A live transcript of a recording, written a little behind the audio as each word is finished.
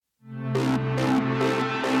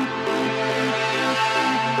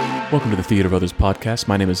Welcome to the Theater of Others podcast.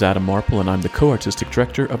 My name is Adam Marple, and I'm the co-artistic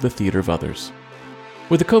director of the Theater of Others.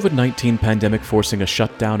 With the COVID-19 pandemic forcing a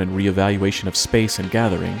shutdown and reevaluation of space and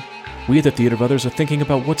gathering, we at the Theater of Others are thinking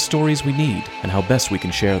about what stories we need and how best we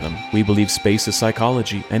can share them. We believe space is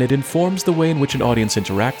psychology, and it informs the way in which an audience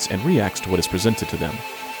interacts and reacts to what is presented to them.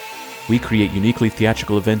 We create uniquely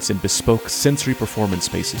theatrical events in bespoke sensory performance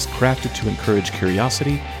spaces crafted to encourage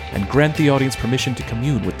curiosity and grant the audience permission to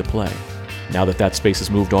commune with the play. Now that space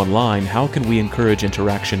has moved online, how can we encourage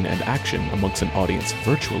interaction and action amongst an audience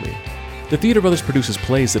virtually? The Theater of Others produces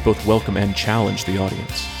plays that both welcome and challenge the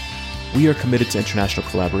audience. We are committed to international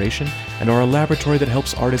collaboration and are a laboratory that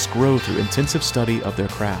helps artists grow through intensive study of their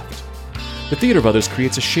craft. The Theater of Others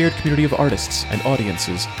creates a shared community of artists and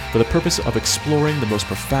audiences for the purpose of exploring the most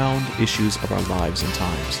profound issues of our lives and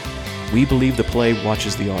times. We believe the play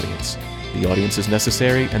watches the audience. The audience is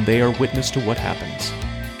necessary, and they are witness to what happens.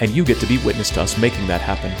 And you get to be witness to us making that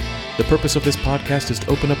happen. The purpose of this podcast is to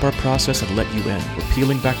open up our process and let you in. We're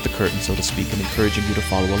peeling back the curtain, so to speak, and encouraging you to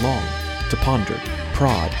follow along, to ponder,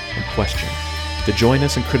 prod, and question, to join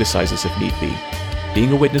us and criticize us if need be.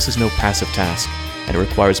 Being a witness is no passive task, and it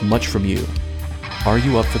requires much from you. Are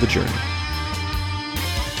you up for the journey?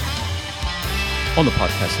 On the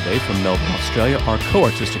podcast today from Melbourne, Australia, our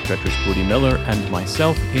co-artistic directors Budi Miller and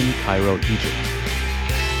myself in Cairo, Egypt.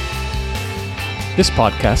 This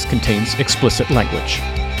podcast contains explicit language.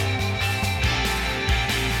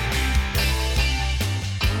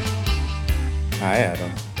 Hi,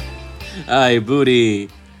 Adam. Hi,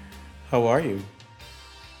 Budi. How are you?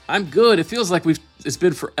 I'm good. It feels like it's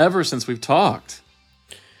been forever since we've talked.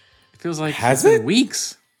 It feels like Has it's been it?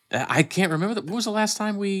 weeks. I can't remember that. When was the last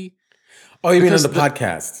time we? Oh, you mean on Because the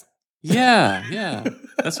podcast? Yeah.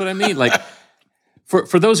 That's what I mean. Like,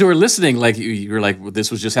 for those who are listening, like you're like, well,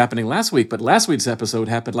 this was just happening last week, but last week's episode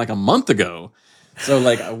happened like a month ago. So,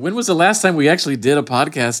 like, when was the last time we actually did a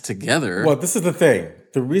podcast together? Well, this is the thing.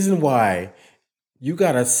 The reason why you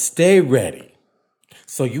gotta stay ready,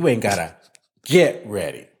 so you ain't gotta get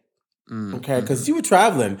ready. Okay? Because you were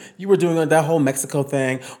traveling. You were doing that whole Mexico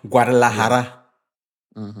thing, Guadalajara.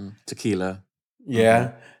 Tequila.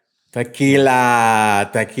 Yeah. Tequila.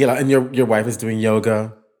 And your wife is doing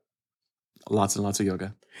yoga. Lots and lots of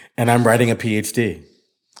yoga. And I'm writing a PhD.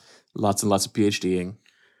 Lots and lots of PhDing.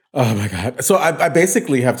 Oh my God. So I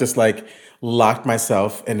basically have just like locked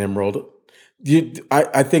myself in Emerald.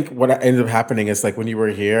 I think what ended up happening is like when you were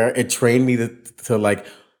here, it trained me to like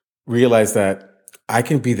realize that I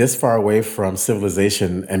can be this far away from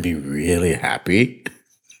civilization and be really happy.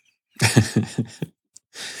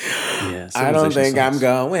 Yeah, I don't think I'm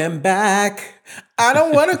going back. I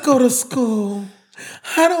don't want to go to school.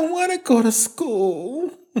 I don't want to go to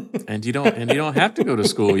school. And you don't have to go to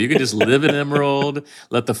school. You can just live in Emerald,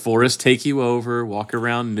 let the forest take you over, walk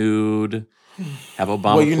around nude, have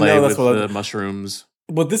Obama play with the mushrooms.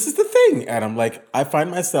 Well, this is the thing, Adam. Like, I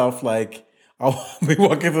find myself like, I'll be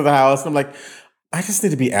walking through the house and I'm like, I just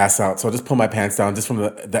need to be ass out. So I'll just pull my pants down just from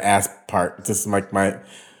the ass part. Just like my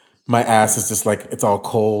ass is just like, it's all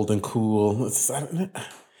cold and cool.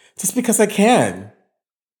 Just because I can.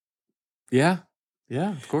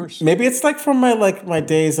 Yeah, of course. Maybe it's like from my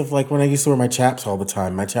days of like when I used to wear my chaps all the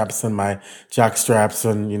time. My chaps and my jock straps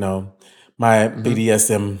and, my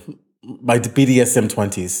BDSM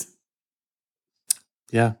 20s.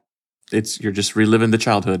 Yeah. You're just reliving the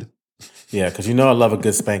childhood. Yeah, because I love a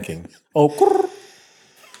good spanking. Oh,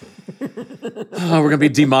 we're going to be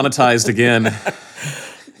demonetized again.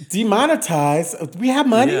 Demonetized? We have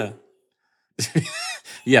money? Yeah.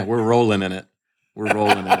 Yeah, we're rolling in it.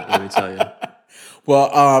 Let me tell you.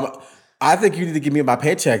 Well, I think you need to give me my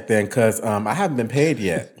paycheck then, because I haven't been paid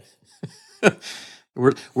yet.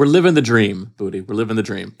 We're living the dream, Budi. We're living the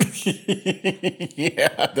dream.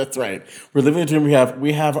 Yeah, that's right. We're living the dream.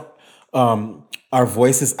 We have our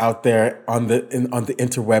voices out there on the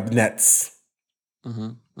interweb nets.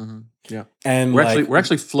 Yeah, and we're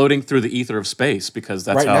actually floating through the ether of space because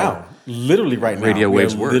that's literally right now, radio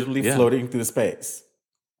waves work. Literally floating through the space.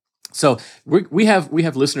 So we have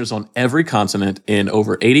listeners on every continent in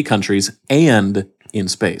over 80 countries and in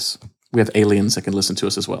space. We have aliens that can listen to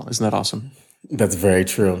us as well. Isn't that awesome? That's very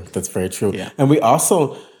true. Yeah. And we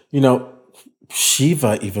also,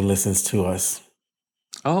 Shiva even listens to us.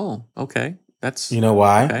 Oh, okay. That's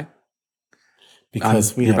why? Okay.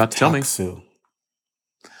 Because we you're have about to tell me. Taksu.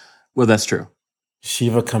 Well, that's true.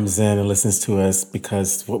 Shiva comes in and listens to us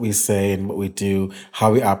because what we say and what we do,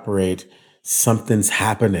 how we operate, something's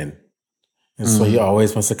happening. And so he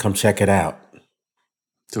always wants to come check it out.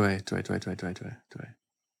 Do I?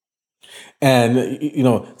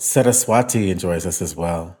 And, Saraswati enjoys us as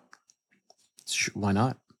well. Why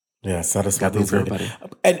not? Yeah, Saraswati Got room is for very. everybody.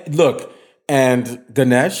 And look, and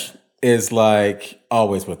Ganesh is like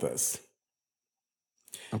always with us.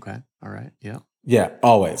 Okay. All right. Yeah. Yeah,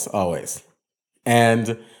 always, always.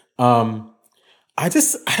 And I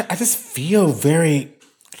just feel very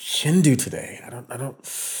Hindu today. I don't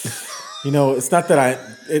it's not that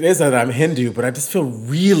it is that I'm Hindu, but I just feel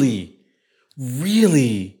really,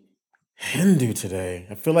 really Hindu today.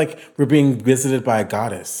 I feel like we're being visited by a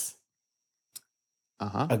goddess,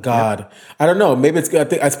 Uh-huh. a god. I don't know. Maybe I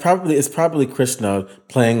think it's probably Krishna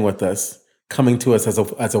playing with us, coming to us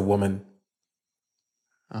as a woman.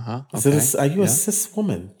 Uh-huh. So Okay. are you a Yeah. cis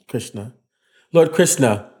woman, Krishna? Lord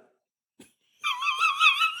Krishna.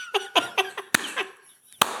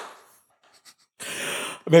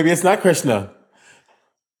 Maybe it's not Krishna.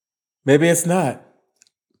 Maybe it's not.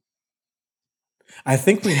 I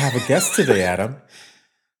think we have a guest today, Adam.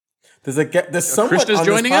 There's someone Krishna's on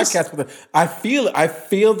this joining us? podcast with I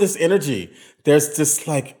feel this energy. There's just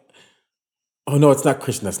like, oh no, it's not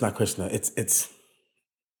Krishna. It's not Krishna. It's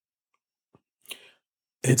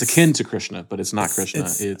akin to Krishna, but it's not Krishna.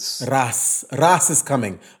 It's Ras. Ras is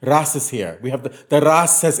coming. Ras is here. We have the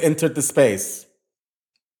Ras has entered the space.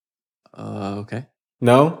 okay.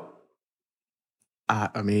 No?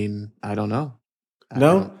 I mean, I don't know. I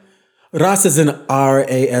No? don't- Ras is in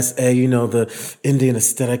RASA, the Indian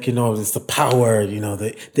aesthetic, it's the power,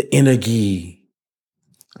 the energy.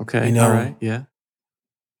 Okay. know- All right. Yeah.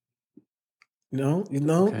 No? You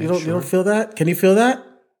Okay, don't sure. feel that? Can you feel that?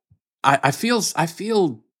 I feel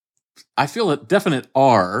a definite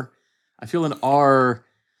R. I feel an R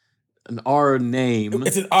name.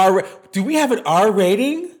 It's an R. Do we have an R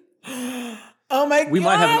rating? Oh my god! We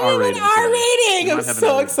might have an R rating R today. rating! We I'm might have an so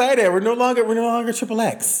R rating. excited. We're no longer triple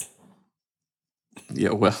X.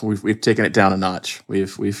 Yeah, well, we've taken it down a notch.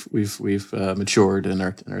 We've matured in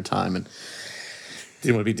our time and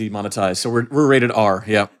didn't want to be demonetized. So we're rated R.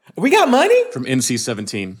 Yeah, We got money. from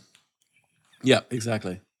NC-17. Yeah,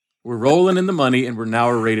 exactly. We're rolling in the money, and we're now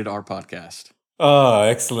a rated R podcast. Oh,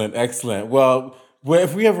 excellent, excellent. Well,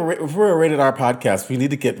 if we're a rated R podcast, we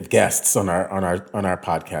need to get guests on our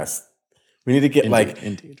podcast. We need to get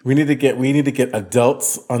Indeed. we need to get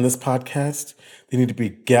adults on this podcast. They need to be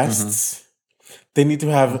guests. They need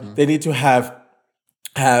to have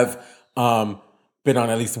been on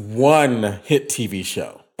at least one hit TV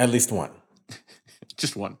show. At least one.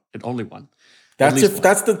 Just one, and only one. That's least one.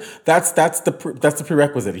 that's the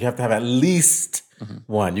prerequisite. You have to have at least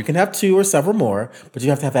one. You can have two or several more, but you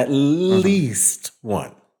have to have at least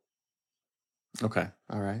one. Okay,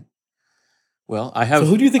 all right. Well, I have. So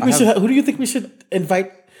who do you think we should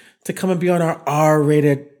invite to come and be on our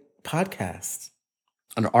R-rated podcast?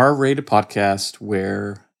 An R-rated podcast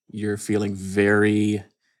where you're feeling very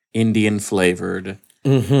Indian flavored.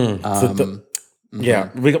 Yeah,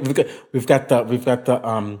 we've got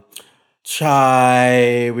the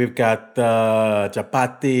chai, we've got the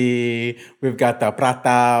chapati, we've got the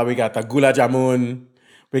prata, we got the gula jamun,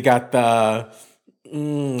 we got the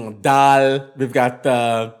dal, we've got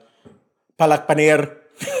the palak paneer.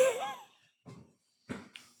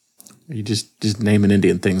 You just naming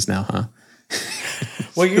Indian things now, huh?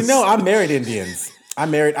 Well, I'm married Indians.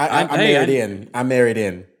 I'm married. I'm married in. I'm married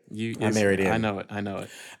in. I'm married in. I know it.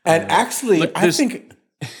 And actually, Look, I think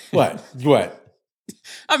what.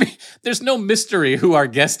 I mean, there's no mystery who our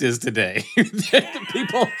guest is today.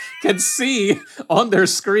 People can see on their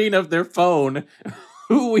screen of their phone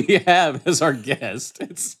who we have as our guest.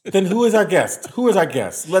 Then who is our guest? Who is our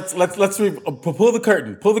guest? Let's pull the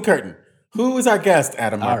curtain. Pull the curtain. Who is our guest,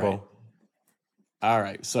 Adam Marple? All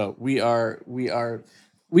right. So we are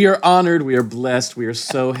honored. We are blessed. We are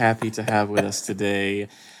so happy to have with us today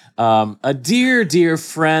a dear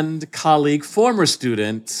friend, colleague, former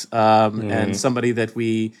student, and somebody that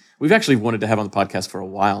we've actually wanted to have on the podcast for a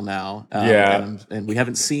while now. And we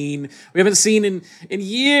haven't seen in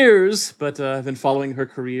years, but I've been following her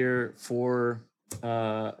career for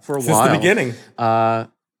a while. Since the beginning.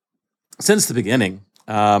 Since the beginning.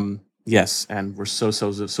 Yes, and we're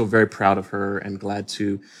so very proud of her and glad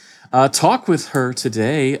to talk with her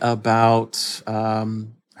today about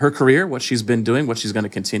her career, what she's been doing, what she's going to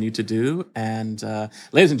continue to do. And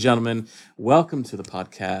ladies and gentlemen, welcome to the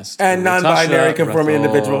podcast. And non-binary Natasha conforming Rathore.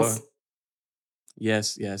 individuals.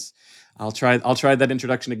 Yes. I'll try that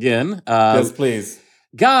introduction again. Yes, please.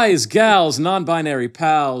 Guys, gals, non-binary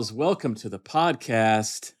pals, welcome to the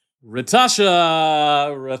podcast, Natasha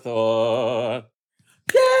Rathore.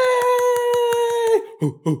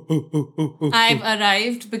 I've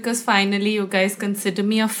arrived because finally you guys consider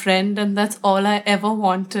me a friend, and that's all I ever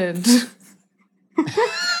wanted.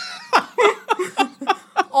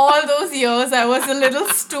 All those those years, I was a little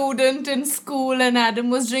student in school, and Adam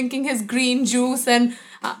was drinking his green juice, and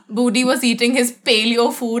Budi was eating his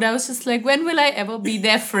paleo food. I was just like, when will I ever be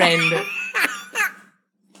their friend?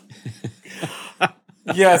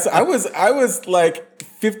 Yes, I was like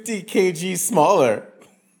 50 kg smaller.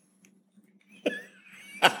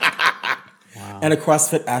 And a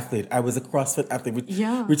CrossFit athlete. I was a CrossFit athlete.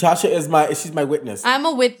 Yeah. Ritasha she's my witness. I'm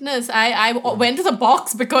a witness. I went to the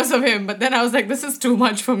box because of him, but then I was like, this is too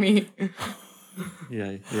much for me.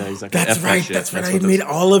 Yeah, he's like, That's "F that right. shit." That's right. I what made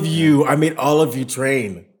all of you. I made all of you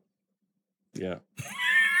train. Yeah.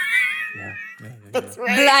 That's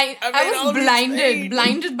right. I was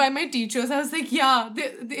blinded by my teachers. I was like, yeah,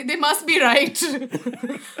 they must be right.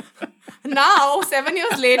 Now, 7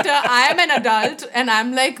 years later, I am an adult and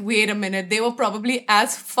I'm like, wait a minute, they were probably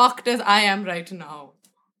as fucked as I am right now.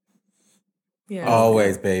 Yeah.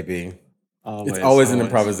 Always, baby. Always, It's always an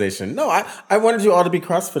improvisation. No, I wanted you all to be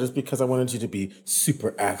CrossFitters because I wanted you to be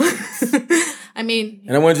super athletes. I mean,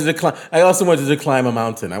 And I wanted you to climb. I also wanted you to climb a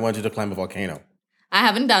mountain. I wanted you to climb a volcano. I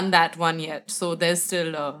haven't done that one yet, so there's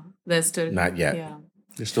still Not yet. Yeah.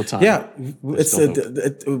 There's still time. Yeah, There's still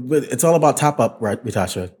hope. it's all about top up, right,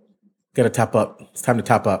 Ritasha? Got to top up. It's time to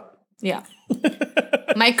top up. Yeah.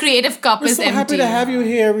 My creative cup We're is so empty. happy to have you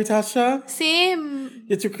here, Ritasha. Same.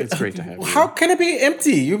 It's great to have you. How can it be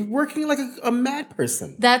empty? You're working like a mad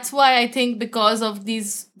person. That's why I think because of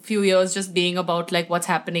these few years just being about like what's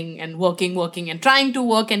happening and working and trying to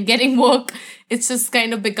work and getting work, it's just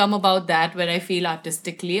kind of become about that where I feel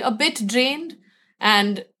artistically a bit drained.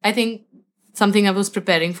 And I think something I was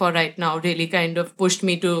preparing for right now really kind of pushed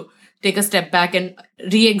me to take a step back and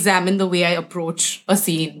re-examine the way I approach a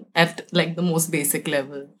scene at like the most basic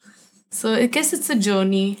level. So I guess it's a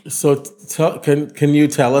journey. So can you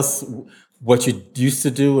tell us what you used to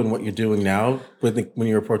do and what you're doing now when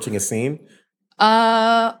you're approaching a scene?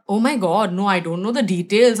 Oh my God, no, I don't know the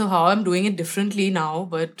details of how I'm doing it differently now,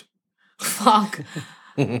 but fuck.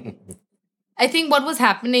 I think what was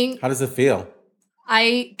happening, How does it feel?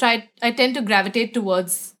 I tend to gravitate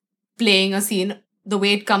towards playing a scene the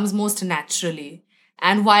way it comes most naturally.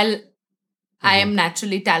 And while I am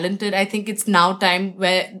naturally talented, I think it's now time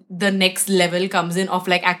where the next level comes in of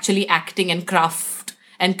like actually acting and craft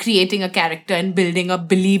and creating a character and building a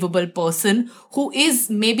believable person who is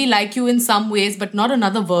maybe like you in some ways, but not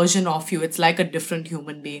another version of you. It's like a different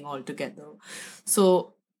human being altogether.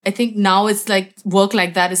 So I think now it's like work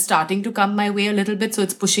like that is starting to come my way a little bit. So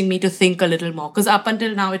it's pushing me to think a little more. Because up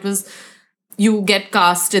until now, it was you get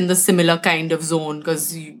cast in the similar kind of zone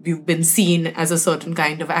because you've been seen as a certain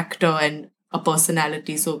kind of actor and a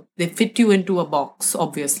personality. So they fit you into a box,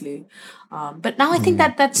 obviously. But now I think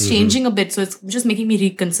that's changing a bit. So it's just making me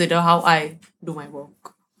reconsider how I do my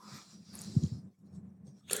work.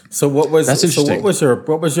 So what was That's so interesting.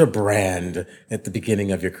 what was your brand at the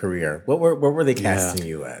beginning of your career? What were they casting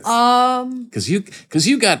you as? Because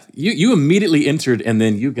you immediately entered and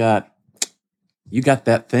then you got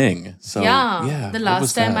that thing. So Yeah. The what last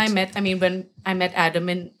was time that? when I met Adam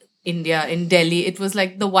in India, in Delhi, it was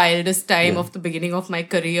like the wildest time of the beginning of my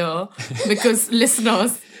career because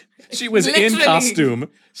listeners, She was in Literally. costume.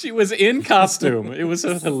 She was in costume. It was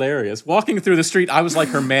so hilarious. Walking through the street, I was like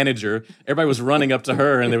her manager. Everybody was running up to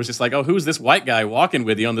her, and they was just like, "Oh, who's this white guy walking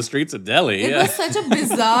with you on the streets of Delhi?" it was such a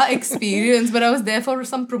bizarre experience, but I was there for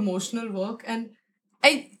some promotional work and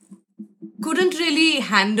I couldn't really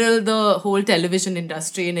handle the whole television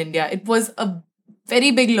industry in India. It was a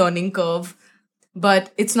very big learning curve,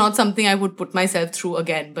 but it's not something I would put myself through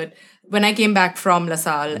again. But when I came back from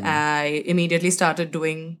LaSalle, I immediately started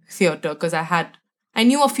doing theater because I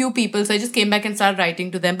knew a few people, so I just came back and started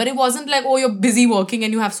writing to them. But it wasn't like, oh, you're busy working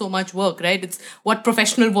and you have so much work, right? It's what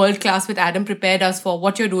Professional World Class with Adam prepared us for,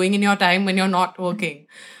 what you're doing in your time when you're not working.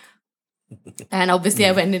 And obviously,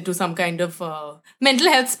 I went into some kind of mental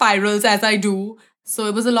health spirals as I do. So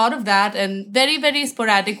it was a lot of that and very, very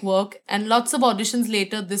sporadic work. And lots of auditions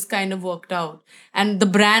later, this kind of worked out. And the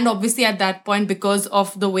brand, obviously, at that point, because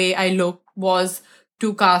of the way I look, was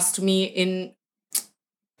to cast me in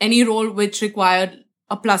any role which required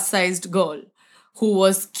a plus-sized girl who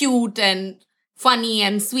was cute and funny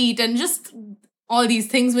and sweet and just all these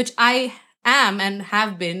things which I am and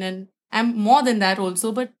have been. And I'm more than that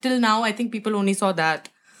also. But till now, I think people only saw that.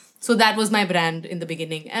 So that was my brand in the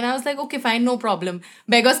beginning. And I was like, okay, fine, no problem.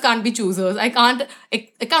 Beggars can't be choosers. I can't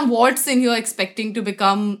waltz in here expecting to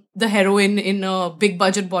become the heroine in a big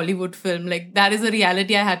budget Bollywood film. Like that is a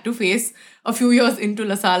reality I had to face a few years into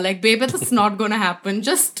LaSalle. Like, babe, it's not gonna happen.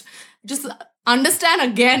 Just understand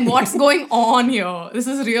again what's going on here. This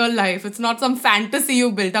is real life. It's not some fantasy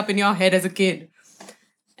you built up in your head as a kid.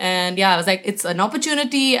 And yeah, I was like, it's an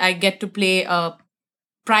opportunity. I get to play a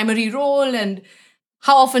primary role. And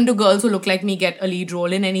how often do girls who look like me get a lead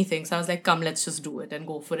role in anything? So I was like, come, let's just do it and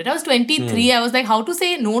go for it. I was 23. I was like, how to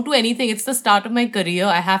say no to anything? It's the start of my career.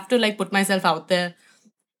 I have to like put myself out there.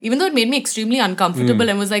 Even though it made me extremely uncomfortable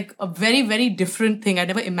and was like a very, very different thing. I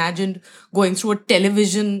never imagined going through a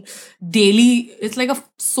television daily. It's like a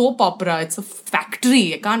soap opera. It's a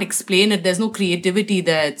factory. I can't explain it. There's no creativity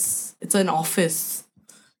there. It's an office.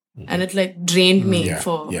 And it like drained me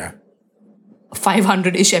for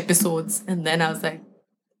 500-ish episodes. And then I was like,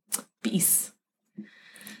 peace.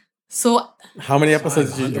 So how many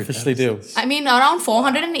episodes did you officially do? I mean, around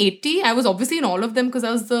 480. I was obviously in all of them because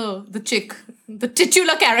I was the chick, the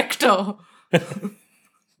titular character.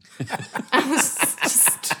 I was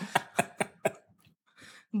just...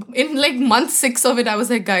 In like month 6 of it, I was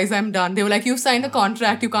like, guys, I'm done. They were like, you've signed a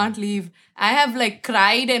contract, you can't leave. I have like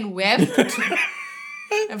cried and wept.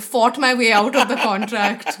 I've fought my way out of the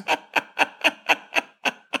contract.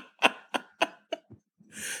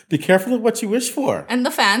 Be careful of what you wish for. And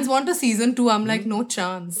the fans want a season 2. I'm like, no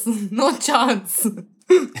chance. No chance.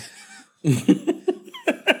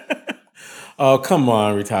 Oh, come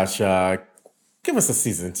on, Ritasha. Give us a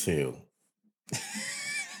season 2.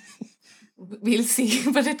 We'll see.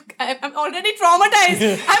 But I'm already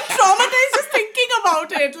traumatized. I'm traumatized just thinking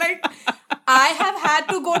about it. Like, I have had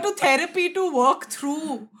to go to therapy to work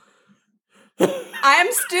through. I am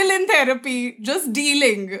still in therapy, just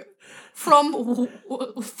dealing from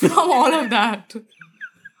all of that.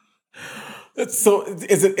 So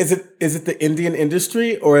is it the Indian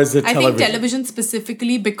industry or is it television? I think television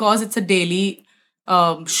specifically because it's a daily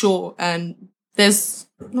show and there's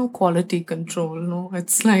no quality control. No,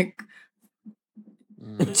 it's like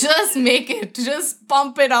just make it, just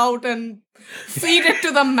pump it out and feed it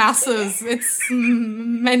to the masses. It's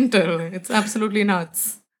mental. It's absolutely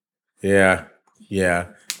nuts. Yeah.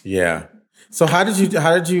 So how did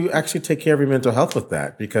you actually take care of your mental health with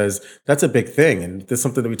that? Because that's a big thing, and there's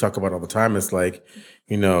something that we talk about all the time. It's like,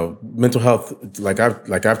 mental health. Like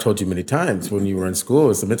I've told you many times when you were in school,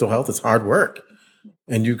 is the mental health is hard work,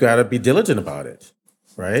 and you got to be diligent about it,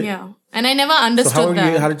 right? Yeah, and I never understood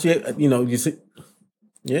that. How did you see?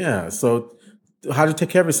 Yeah. So how did you take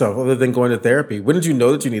care of yourself other than going to therapy? When did you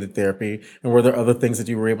know that you needed therapy, and were there other things that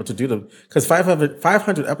you were able to do because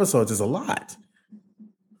 500 episodes is a lot.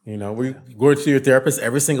 Were you going to your therapist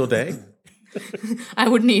every single day?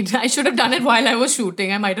 I should have done it while I was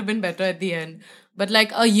shooting. I might have been better at the end. But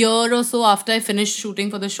like a year or so after I finished shooting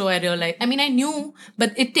for the show, I realized, I knew,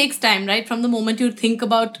 but it takes time, right? From the moment you think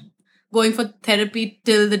about going for therapy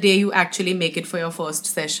till the day you actually make it for your first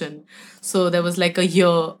session. So there was like a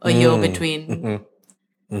year between.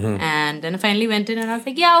 Mm-hmm. And then I finally went in and I was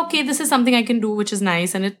like, yeah, okay, this is something I can do, which is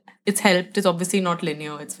nice. And it's helped. It's obviously not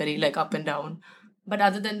linear. It's very like up and down. But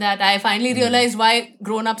other than that, I finally realized why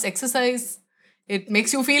grown-ups exercise. It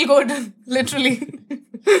makes you feel good, literally.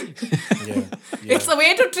 It's a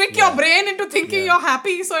way to trick your brain into thinking you're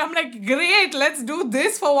happy. So I'm like, great, let's do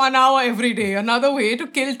this for 1 hour every day. Another way to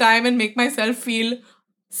kill time and make myself feel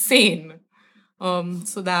sane.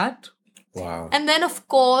 So that. Wow. And then, of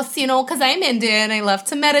course, because I'm Indian, I love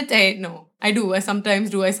to meditate. No, I do. I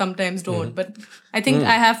sometimes do. I sometimes don't. Mm-hmm. But I think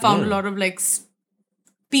I have found a lot of like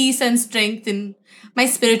peace and strength in my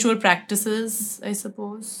spiritual practices, I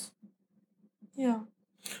suppose. Yeah.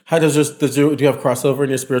 How do you have crossover in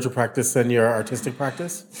your spiritual practice and your artistic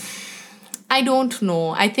practice? I don't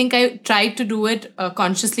know. I think I tried to do it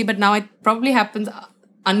consciously, but now it probably happens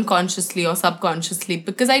unconsciously or subconsciously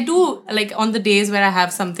because I do, like on the days where I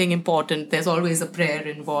have something important, there's always a prayer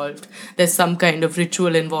involved. There's some kind of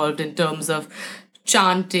ritual involved in terms of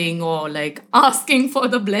chanting or like asking for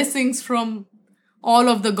the blessings from all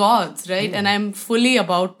of the gods, right? And I'm fully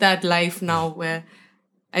about that life now where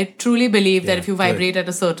I truly believe that if you vibrate at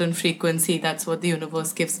a certain frequency, that's what the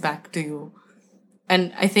universe gives back to you.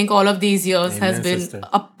 And I think all of these years has been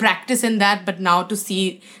a practice in that, but now to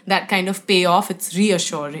see that kind of payoff, it's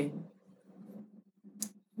reassuring.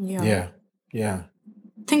 Yeah.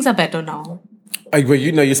 Things are better now. Well,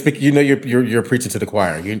 you're preaching to the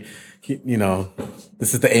choir. You know,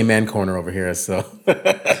 this is the amen corner over here. So,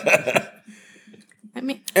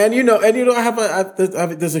 I have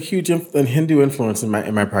there's a huge Hindu influence in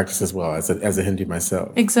my practice as well as a Hindu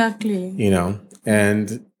myself. Exactly.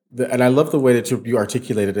 And I love the way that you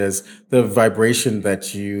articulate it as the vibration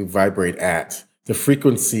that you vibrate at. The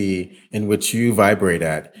frequency in which you vibrate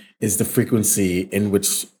at is the frequency in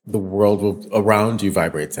which the world around you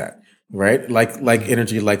vibrates at. right? Like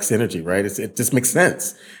energy likes energy, right? It just makes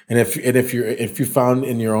sense. And if you found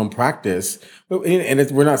in your own practice,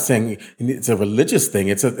 we're not saying it's a religious thing.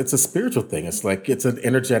 It's a spiritual thing. It's like it's an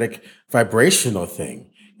energetic vibrational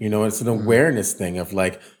thing. It's an awareness thing of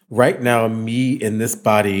like right now, me in this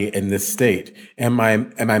body in this state. Am I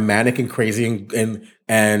manic and crazy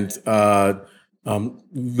and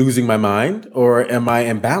losing my mind, or am I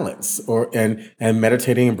in balance, and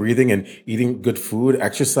meditating and breathing and eating good food,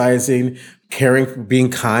 exercising, caring, being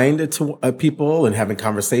kind to people and having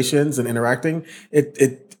conversations and interacting?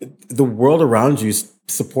 The world around you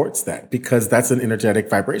supports that because that's an energetic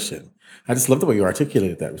vibration. I just love the way you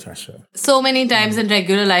articulated that, Natasha. So many times in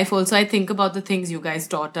regular life also, I think about the things you guys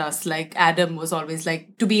taught us. Like Adam was always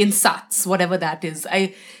like, to be in sats, whatever that is.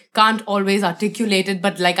 I can't always articulate it,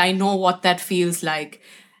 but like I know what that feels like.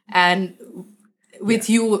 And with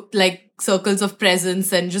you, like circles of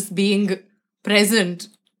presence and just being present.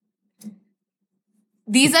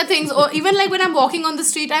 These are things, or even like when I'm walking on the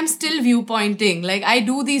street, I'm still viewpointing. Like I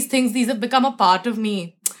do these things, these have become a part of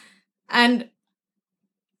me. And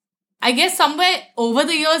I guess somewhere over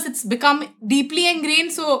the years, it's become deeply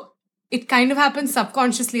ingrained. So it kind of happens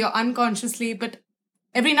subconsciously or unconsciously. But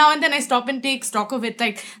every now and then I stop and take stock of it.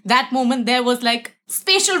 Like that moment there was like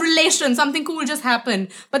spatial relation, something cool just happened.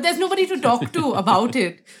 But there's nobody to talk to about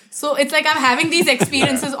it. So it's like I'm having these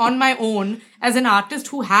experiences on my own as an artist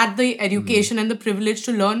who had the education and the privilege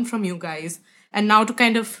to learn from you guys. And now to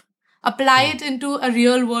kind of apply it into a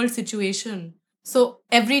real world situation. So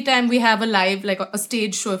every time we have a live, like a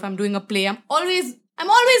stage show, if I'm doing a play, I'm always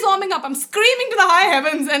warming up. I'm screaming to the high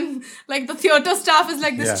heavens, and like the theater staff is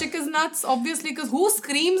like, this chick is nuts, obviously, because who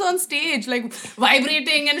screams on stage, like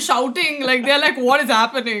vibrating and shouting, like they're like, what is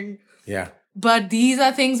happening? Yeah. But these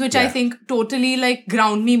are things which I think totally like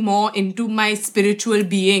ground me more into my spiritual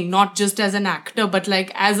being, not just as an actor, but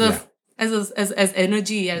like as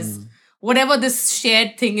energy, as whatever this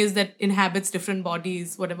shared thing is that inhabits different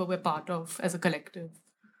bodies, whatever we're part of as a collective.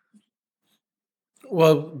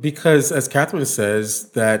 Well, because as Catherine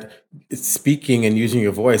says, that speaking and using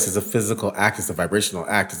your voice is a physical act, it's a vibrational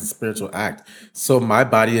act, it's a spiritual act. So my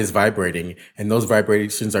body is vibrating, and those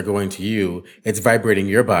vibrations are going to you. It's vibrating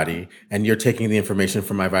your body, and you're taking the information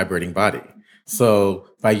from my vibrating body. So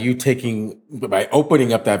by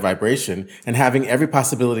opening up that vibration and having every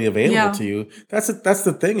possibility available to you, that's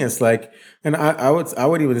the thing. It's like, and I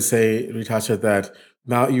would even say, Natasha, that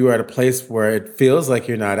now you are at a place where it feels like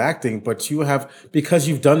you're not acting, but because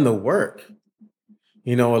you've done the work.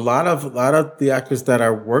 A lot of the actors that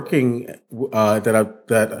are working,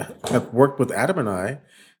 that have worked with Adam and I,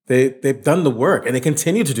 they've done the work and they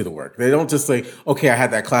continue to do the work. They don't just say, okay, I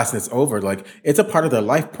had that class and it's over. Like it's a part of their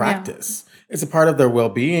life practice. It's a part of their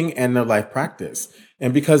well-being and their life practice.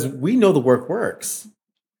 And because we know the work works,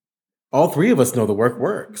 all three of us know the work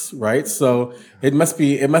works, right? So it must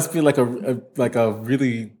be like a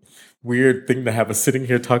really weird thing to have us sitting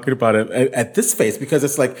here talking about it at this phase, because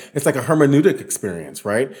it's like a hermeneutic experience,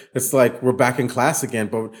 right? It's like we're back in class again,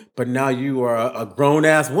 but now you are a grown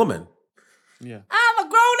ass woman. Yeah, I'm a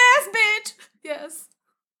grown ass bitch. Yes,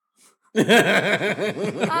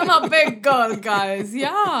 I'm a big girl, guys.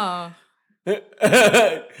 Yeah.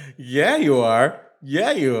 Yeah, you are. Yeah,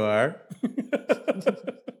 you are.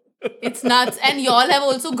 It's nuts. And y'all have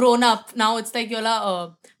also grown up. Now it's like y'all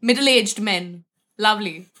are middle-aged men.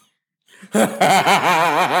 Lovely.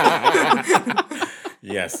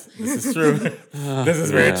 Yes, this is true. This is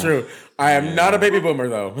very true. I am not a baby boomer,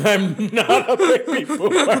 though. I'm not a baby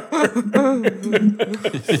boomer.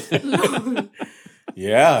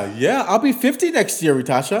 Yeah. I'll be 50 next year,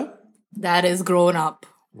 Ritasha. That is grown up.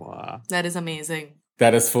 wow. That is amazing.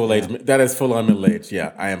 That is full age. That is full on middle age.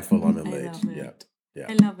 Yeah, I am full on middle age. love it. Yeah.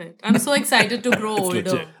 I love it. I'm so excited to grow older.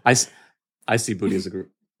 legit. I see Booty as a group.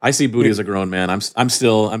 I see Booty as a grown man. I'm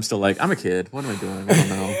still like, I'm a kid. What am I doing? I don't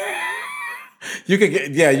know. You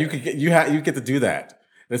get to do that.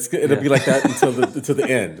 It'll be like that until the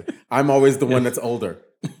end. I'm always the one that's older.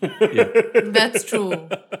 That's true.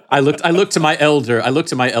 I look to my elder. I look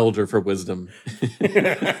to my elder for wisdom.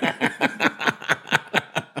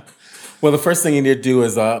 Well, the first thing you need to do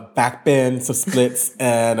is back bend, some splits,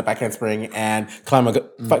 and a back handspring, and climb a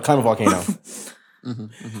volcano.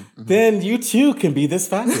 Then you too can be this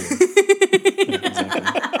fabulous.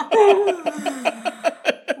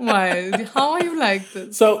 Wild. How are you like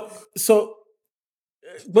this? So,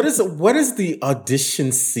 what is the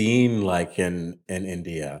audition scene like in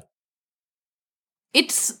India?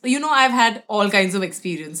 It's, I've had all kinds of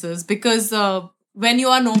experiences because when you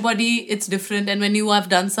are nobody, it's different. And when you have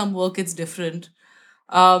done some work, it's different.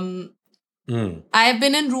 I have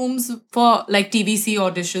been in rooms for like TVC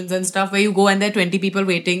auditions and stuff where you go and there are 20 people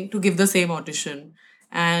waiting to give the same audition.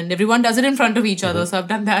 And everyone does it in front of each other. So I've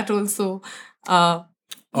done that also. Yeah,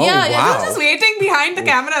 everyone's just waiting behind the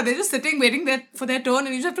camera. They're just sitting, waiting for their turn,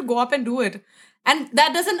 and you just have to go up and do it. And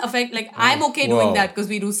that doesn't affect, like, I'm okay doing that because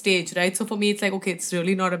we do stage, right? So for me, it's like, okay, it's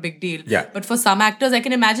really not a big deal. Yeah. But for some actors, I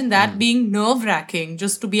can imagine that being nerve-wracking,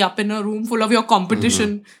 just to be up in a room full of your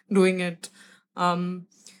competition doing it.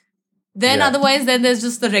 Then otherwise, then there's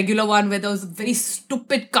just the regular one where those very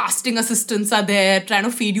stupid casting assistants are there trying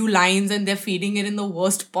to feed you lines and they're feeding it in the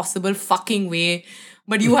worst possible fucking way.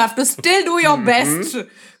 But you have to still do your best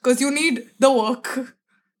because you need the work.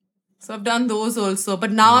 So I've done those also.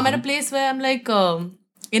 But now I'm at a place where I'm like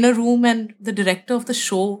in a room and the director of the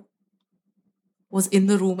show was in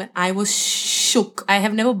the room and I was shook. I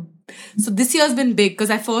have never... So this year's been big because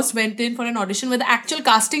I first went in for an audition where the actual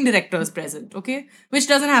casting director is present, okay? Which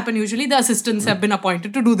doesn't happen usually. The assistants have been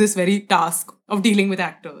appointed to do this very task of dealing with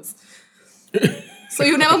actors. So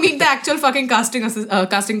you never meet the actual fucking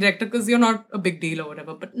casting director because you're not a big deal or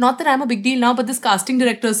whatever. But not that I'm a big deal now, but this casting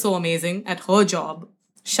director is so amazing at her job.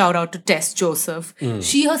 Shout out to Tess Joseph.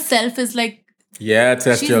 She herself is like... Yeah,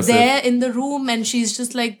 Tess Joseph. She's there in the room and she's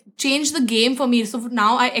just like, changed the game for me. So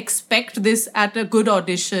now I expect this at a good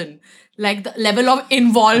audition. Like the level of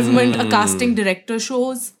involvement a casting director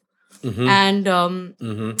shows. And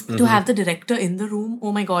to have the director in the room,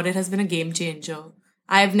 oh my God, it has been a game changer.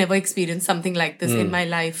 I've never experienced something like this in my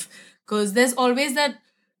life. Because there's always that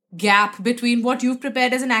gap between what you've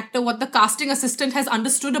prepared as an actor, what the casting assistant has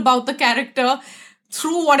understood about the character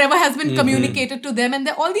through whatever has been communicated to them. And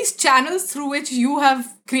there are all these channels through which you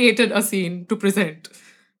have created a scene to present.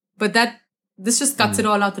 But this just cuts it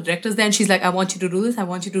all out. The director's there and she's like, I want you to do this. I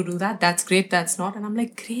want you to do that. That's great. That's not. And I'm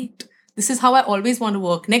like, great. This is how I always want to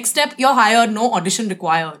work. Next step, you're hired. No audition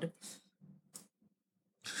required.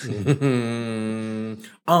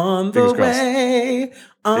 On the way.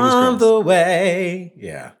 On the way.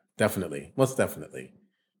 Yeah, definitely. Most definitely.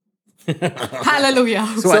 Hallelujah.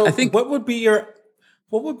 So I think what would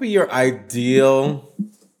be your ideal?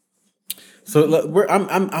 So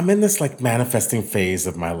I'm in this like manifesting phase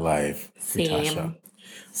of my life, Natasha.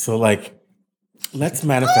 So like, let's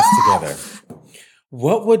manifest together.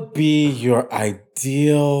 What would be your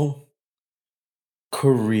ideal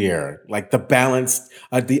career? Like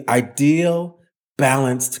the ideal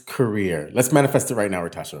balanced career. Let's manifest it right now,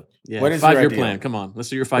 Natasha. Yeah, what is 5-year your plan? Come on, let's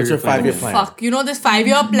do your 5-year What's your plan. 5-year plan? Fuck, this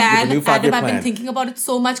 5-year plan, new 5-year Adam, I've plan. been thinking about it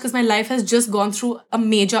so much because my life has just gone through a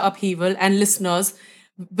major upheaval. And listeners,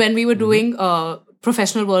 when we were doing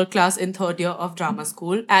professional world class in 3rd year of drama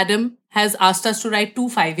school, Adam has asked us to write 2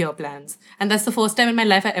 5-year plans. And that's the first time in my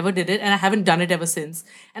life I ever did it. And I haven't done it ever since.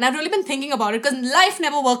 And I've really been thinking about it because life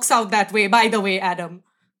never works out that way, by the way, Adam.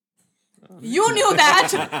 You knew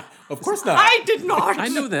that. Of course not. I did not. I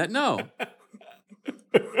knew that. No.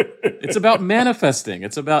 It's about manifesting.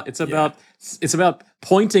 It's about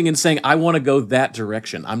pointing and saying, I want to go that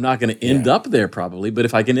direction. I'm not going to end up there probably, but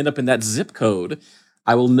if I can end up in that zip code,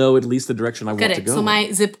 I will know at least the direction I want to go. So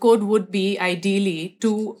my zip code would be ideally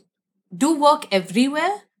to do work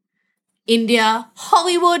everywhere. India,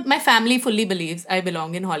 Hollywood. My family fully believes I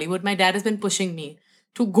belong in Hollywood. My dad has been pushing me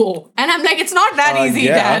to go. And I'm like, it's not that easy,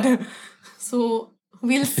 Dad. So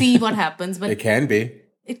we'll see what happens. But it can be.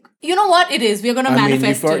 You know what? It is. We're going to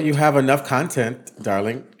manifest it. You have enough content,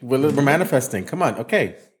 darling. We're manifesting. Come on.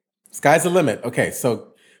 Okay. Sky's the limit. Okay.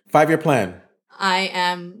 So 5-year plan.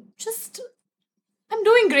 I'm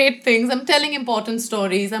doing great things. I'm telling important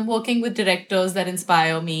stories. I'm working with directors that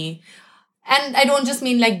inspire me. And I don't just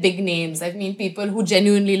mean like big names. I mean people who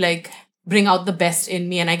genuinely like bring out the best in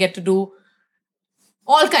me. And I get to do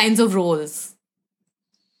all kinds of roles.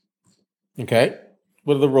 Okay.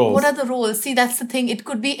 What are the roles? What are the roles? See, that's the thing. It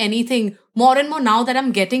could be anything. More and more now that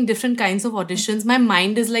I'm getting different kinds of auditions, my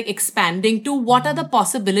mind is like expanding to what are the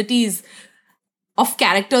possibilities of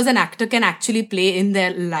characters an actor can actually play in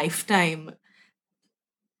their lifetime.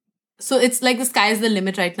 So it's like the sky is the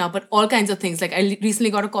limit right now, but all kinds of things. Like I recently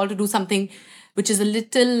got a call to do something which is a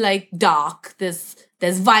little like dark. There's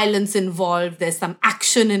violence involved. There's some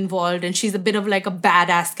action involved. And she's a bit of like a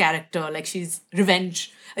badass character. Like she's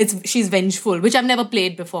vengeful, which I've never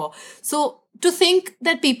played before. So to think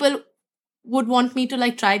that people would want me to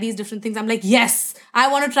like try these different things, I'm like, yes, I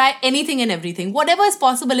want to try anything and everything. Whatever is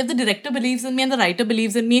possible. If the director believes in me and the writer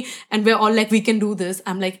believes in me and we're all like, we can do this,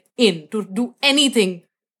 I'm like in to do anything.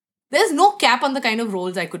 There's no cap on the kind of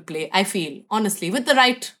roles I could play, I feel, honestly, with the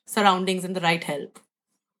right surroundings and the right help.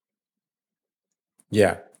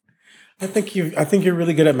 Yeah. I think you're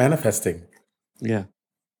really good at manifesting. Yeah.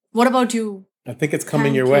 What about you? I think it's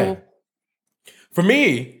coming your way. For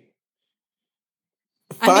me,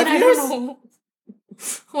 I 5 years. don't know.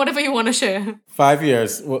 Whatever you want to share. 5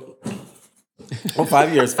 years. Well,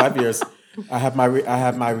 5 years. 5 years. I have my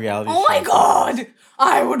reality. Oh my show. god!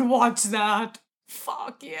 I would watch that.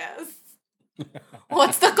 Fuck yes.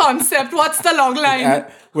 What's the concept? What's the log line?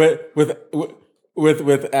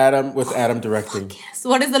 With Adam directing. Yes.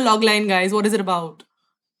 What is the log line, guys? What is it about?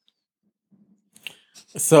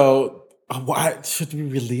 So, why should we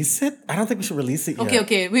release it? I don't think we should release it yet.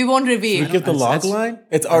 Okay. We won't reveal. We give the log line.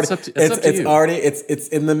 It's already. up to you. Already. It's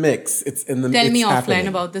in the mix. It's in the. Tell me offline happening.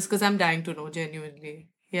 about this because I'm dying to know genuinely.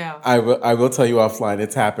 Yeah. I will tell you offline.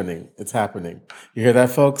 It's happening. It's happening. You hear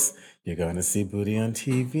that, folks? You're going to see booty on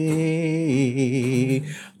TV.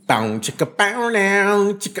 Bow chicka bow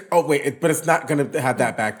now chicka. Oh wait, but it's not going to have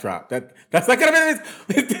that backdrop. That's not going to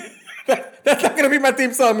be. That's not going to be my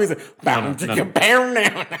theme song music. Bow chicka bow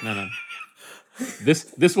now. No.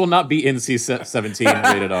 This will not be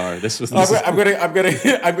NC-17 rated R. This was. I'm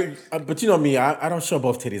gonna. But you know me. I don't show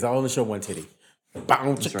both titties. I only show one titty.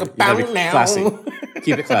 Bow chicka right. You bow gotta be now. classy.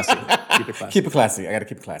 Keep it classy. Keep it classy. I gotta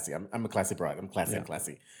keep it classy. I'm a classy bride. I'm classy. I'm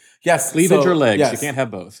classy. Yes. Cleavage or legs. Yes. You can't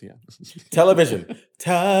have both. Yeah. Television.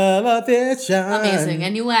 Amazing.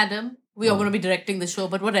 And you, Adam? We are going to be directing the show,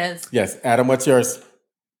 but what else? Yes. Adam, what's yours?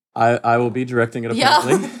 I will be directing it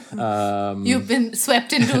apparently. You've been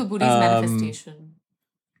swept into Booty's manifestation.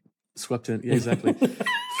 Swept in. Yeah, exactly.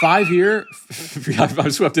 5 year.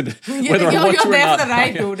 I'm swept into. Whether I want You're to or there not. for the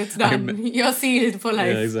ride, dude. It's done. You're sealed for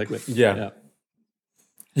life. Yeah, exactly. Yeah.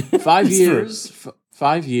 5 It's years.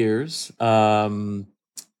 5 years. I'm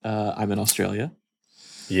in Australia.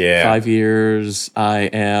 Yeah. 5 years. I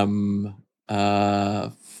am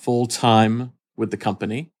full time with the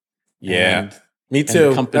company. Yeah. And Me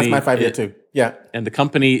too. company, That's my 5 year too. Yeah. And the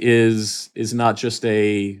company is not just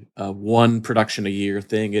a one production a year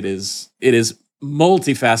thing. It is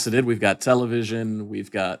multifaceted. We've got television. We've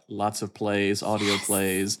got lots of plays, audio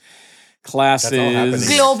plays, classes,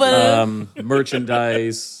 Global.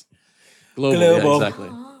 merchandise, global. Global. Yeah, exactly.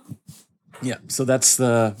 Yeah. So that's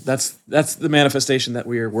the manifestation that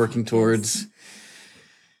we are working towards.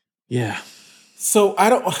 Yeah. So I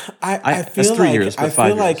feel that's 3 like years, but I 5 feel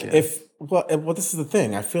years, like yeah. if well this is the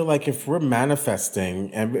thing. I feel like if we're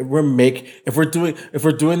manifesting and if we're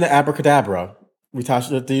doing the abracadabra,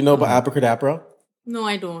 Ritasha, do you know about abracadabra? No,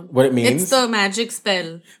 I don't. What it means? It's the magic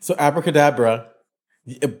spell. So abracadabra,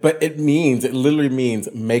 but it literally means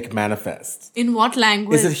make manifest. In what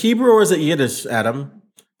language? Is it Hebrew or is it Yiddish, Adam?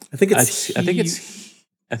 I think it's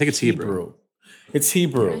Hebrew. It's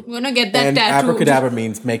Hebrew. I'm going to get that And tattooed. abracadabra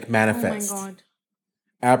means make Oh my manifest. god.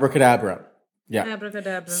 Abracadabra. Yeah.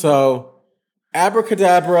 Abracadabra. So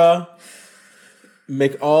abracadabra,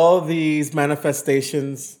 make all these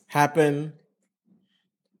manifestations happen.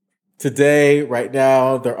 Today, right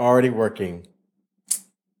now, they're already working.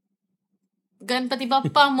 Ganpati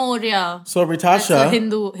Bappa Moria. So It's a Ritasha,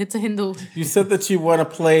 Hindu. you said that you want to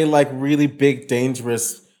play like really big,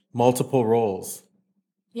 dangerous, multiple roles.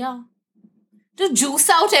 Yeah. To juice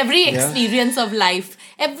out every experience of life,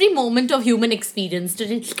 every moment of human experience, to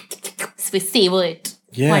just savor it.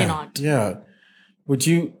 Yeah. Why not? Yeah. Would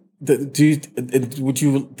you would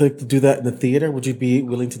you like to do that in the theater? Would you be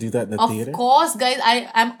willing to do that in the theater? Of course, guys.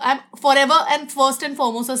 I'm forever and first and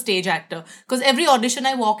foremost a stage actor. Because every audition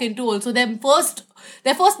I walk into, also their first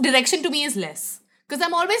direction to me is less. Because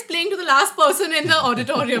I'm always playing to the last person in the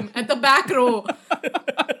auditorium at the back row.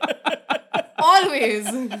 Always.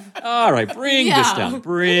 All right, bring this down.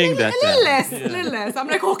 Bring that A little down. less. A little less. I'm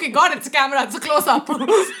like, okay, God, it's a camera. It's a close up.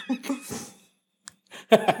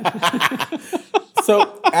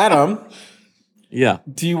 So, Adam, Yeah.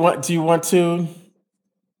 do you want to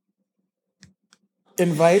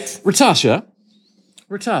invite? Ritasha,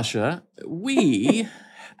 we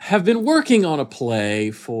have been working on a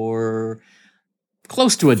play for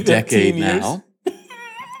close to a 15 decade years. now.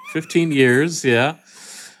 15 years, yeah.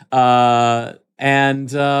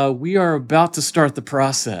 And we are about to start the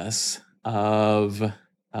process of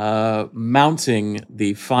mounting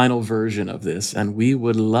the final version of this, and we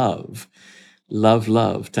would love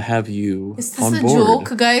to have you Is this on a board.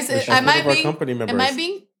 joke, guys? Am one I of our being company am I members.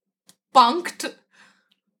 being punked?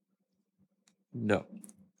 No.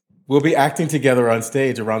 We'll be acting together on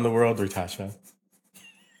stage around the world, Ritasha.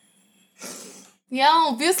 Yeah,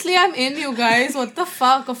 obviously I'm in, you guys. What the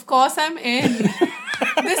fuck? Of course I'm in.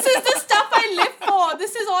 This is the stuff I live for.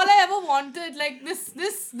 This is all I ever wanted. Like this.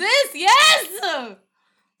 Yes!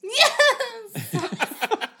 Yes!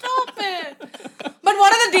 Stop it. But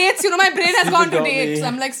what are the dates? My brain has gone to got dates. me.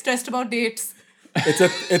 I'm like stressed about dates. It's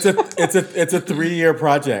a 3-year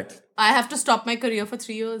project. I have to stop my career for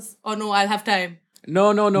 3 years. Or no, I'll have time.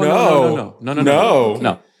 No. No.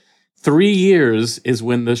 No. 3 years is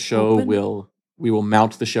when the show we will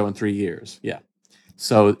mount the show in 3 years. Yeah.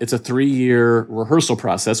 So it's a 3-year rehearsal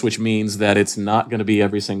process, which means that it's not going to be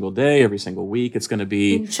every single day, every single week. It's going to be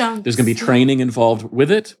In chunks. there's going to be training involved with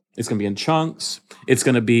it. It's going to be in chunks. It's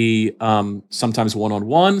going to be sometimes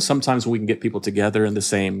one-on-one. Sometimes we can get people together in the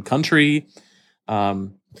same country.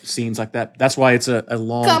 Scenes like that. That's why it's a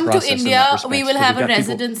long Come to process. India. We will have a people-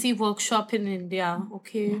 residency workshop in India.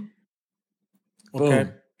 Okay. Okay.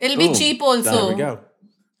 Boom. It'll be Boom. cheap There also. we go.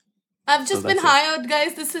 I've just So been that's it. hired,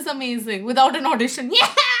 guys. This is amazing. Without an audition. Yeah!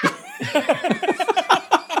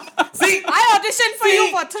 See, I auditioned for you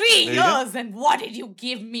for 3 There you go. years, and what did you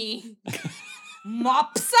give me?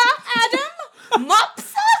 Mopsa, Adam?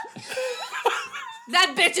 Mopsa? That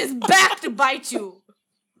bitch is back to bite you.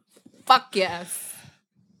 Fuck yes.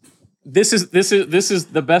 This is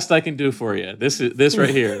the best I can do for you. This right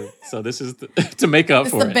here. So this is to make up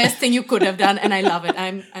It's for the it. best thing you could have done, and I love it.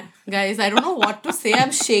 Guys, I don't know what to say.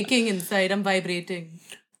 I'm shaking inside. I'm vibrating.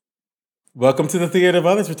 welcome to the Theater of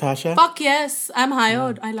Others, Natasha. Fuck yes. I'm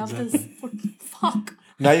hired. I love this. Fuck.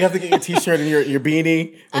 Now you have to get your T-shirt and your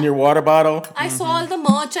beanie and your water bottle. I saw all the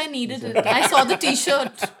merch. I needed it. I saw the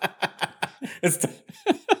t-shirt.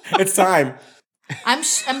 It's time. I'm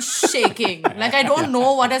shaking. Like, I don't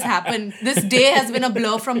know what has happened. This day has been a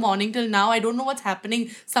blur from morning till now. I don't know what's happening.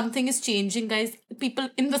 Something is changing, guys. People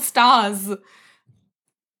in the stars.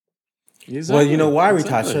 Well, you know why,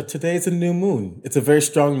 Exactly. Ritasha? Today is a new moon. It's a very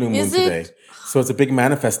strong new moon Is it? today. So it's a big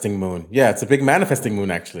manifesting moon. Yeah, it's a big manifesting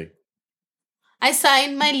moon, actually. I'm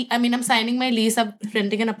signing my lease. I'm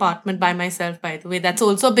renting an apartment by myself, by the way. That's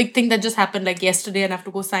also a big thing that just happened like yesterday, and I have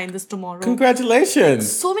to go sign this tomorrow.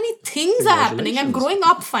 Congratulations. So many things are happening. I'm growing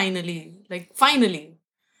up finally. Like, finally.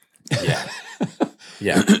 Yeah.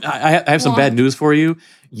 Yeah. I have some bad news for you.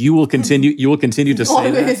 You will continue to say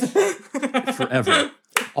Always. that forever.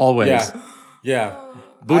 Always. Yeah. Yeah.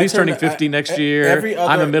 Booty's I turned- turning 50 next year. every I'm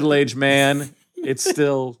a other- middle-aged man. It's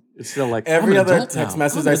still like Every I'm an other adult text now.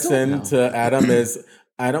 message I'm an I adult send now. to Adam is,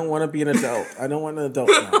 I don't want to be an adult. I don't want an adult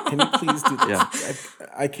now. Can you please do this? Yeah.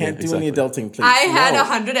 I can't Yeah, do any exactly. adulting, please. I had No.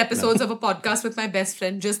 100 episodes of a podcast with my best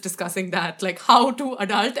friend just discussing that, like how to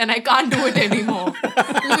adult, and I can't do it anymore.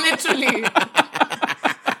 Literally.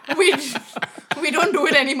 We don't do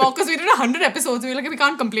it anymore because we did 100 episodes. We were like, we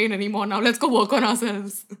can't complain anymore now. Let's go work on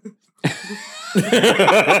ourselves.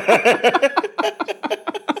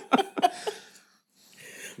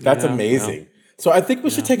 That's Yeah, amazing. So I think we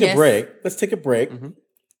should take a Yes. break. Let's take a break.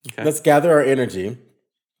 Okay. Let's gather our energy.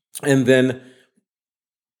 And then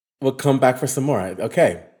we'll come back for some more.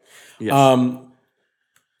 Okay. Yes.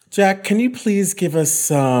 Jack, can you please give us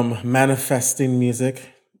some manifesting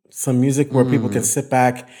music? Some music where people can sit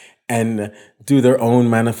back and do their own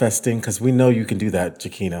manifesting, because we know you can do that,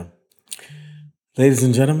 Jakina. Ladies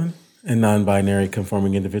and gentlemen, and non-binary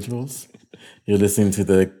conforming individuals, you're listening to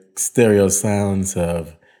the stereo sounds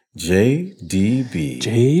of JDB,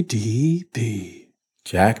 JDB.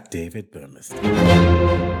 Jack David Burmester.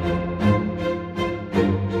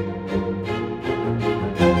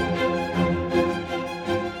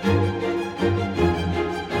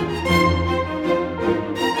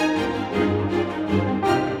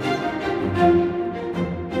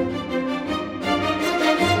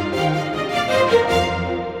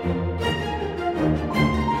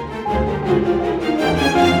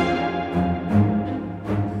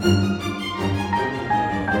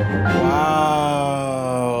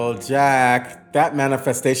 Wow, Jack, that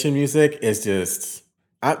manifestation music is just,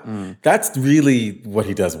 that's really what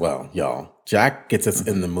he does well, y'all. Jack gets us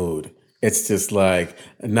in the mood. It's just like,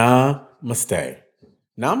 namaste.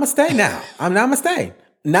 Namaste now. I'm namaste.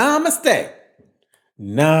 Namaste.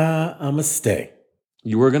 Namaste.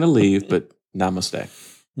 You were gonna leave, but namaste.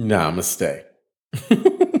 Namaste.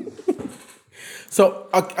 So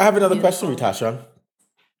I have another question, Ritasha.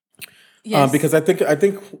 Yes. Because I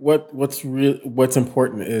think what's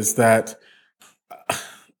important is that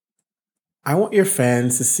I want your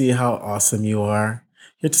fans to see how awesome you are.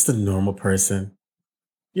 You're just a normal person.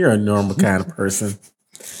 You're a normal kind of person.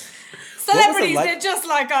 Celebrities, like? they're just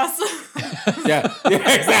like us. Yeah,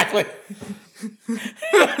 exactly.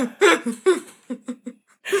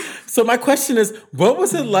 So my question is, what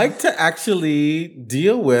was it like to actually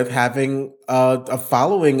deal with having a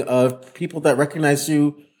following of people that recognize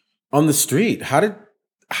you on the street? How did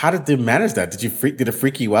they manage that? Did it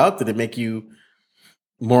freak you out? Did it make you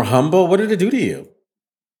more humble? What did it do to you?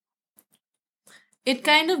 It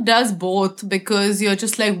kind of does both, because you're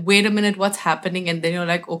just like, wait a minute, what's happening? And then you're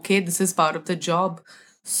like, okay, this is part of the job.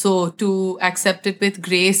 So to accept it with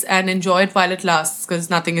grace and enjoy it while it lasts, because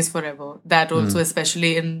nothing is forever. That also,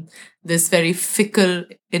 especially in this very fickle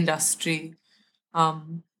industry.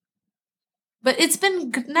 Um, but it's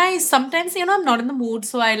been nice. Sometimes, I'm not in the mood,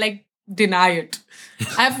 so I like deny it.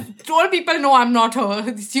 I've told people, no, I'm not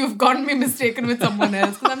her. You've gotten me mistaken with someone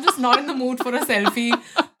else. Because I'm just not in the mood for a selfie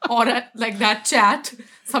or like that chat.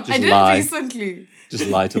 I did lie. it recently. Just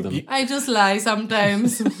lie to them. I just lie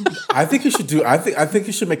sometimes. I think you should do. I think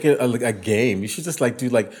you should make it a game. You should just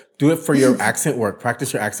do it for your accent work.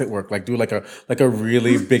 Practice your accent work. Like do like a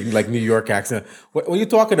really big like New York accent. What are you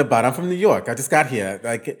talking about? I'm from New York. I just got here.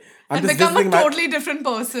 Like I'm And just become a visiting my. totally different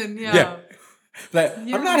person. Yeah. Yeah. Like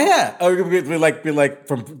I'm not here. Or be like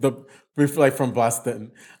from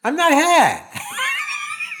Boston. I'm not here.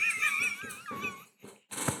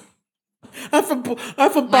 I'm from My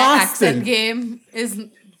Boston. accent game is.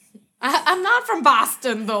 I'm not from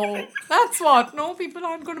Boston though. That's what. No, people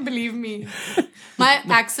aren't going to believe me. My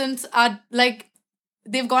accents are like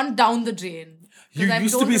they've gone down the drain. 'Cause You I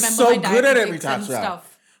used to don't be remember so my good at it, dialects and Ritasha.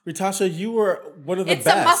 stuff. Ritasha, you were one of the It's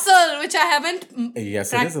best. a muscle which I haven't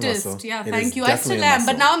Yes, it is practiced. a muscle. Yeah, It thank is you. I definitely still a am,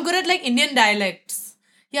 but muscle. now I'm good at like Indian dialects.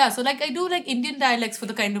 Yeah, so like I do like Indian dialects for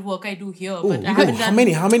the kind of work I do here, but I haven't How done.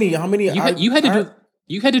 many?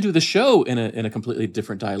 You had to do the show in a completely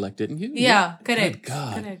different dialect, didn't you? Yeah, correct.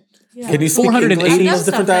 God. Correct. Yeah. Can you speak 480 English in I've those done different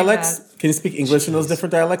stuff like dialects? that. Can you speak English in those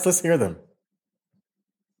different dialects? Let's hear them.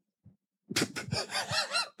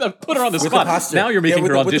 Put her on the With spot. the posture. Now you're making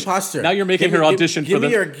with her the- with the audition. posture. Now you're making Give her me- audition give for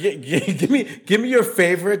me the. give me your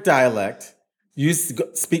favorite dialect.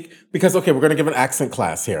 Speak because okay, we're gonna give an accent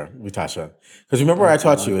class here, Vitasha. Because remember I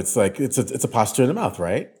taught you it's like it's a posture in the mouth,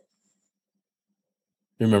 right?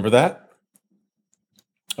 You remember that?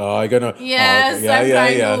 Oh, I gotta. Yes, oh, okay. I'm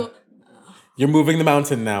trying to. You're moving the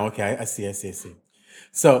mountain now. Okay, I see.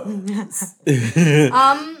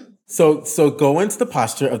 So, so go into the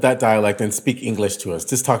posture of that dialect and speak English to us.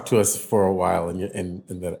 Just talk to us for a while in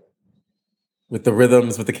the with the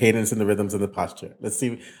rhythms, with the cadence and the rhythms and the posture. Let's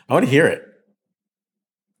see. I want to hear it.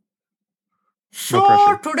 So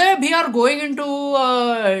today we are going into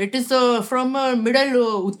it is from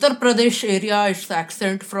middle Uttar Pradesh area. It's the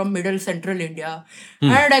accent from middle central India,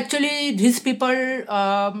 and actually these people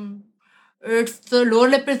it's the lower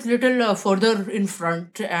lip is little further in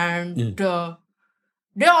front, and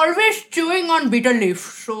they're always chewing on betel leaf.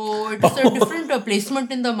 So it's a different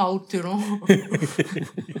placement in the mouth,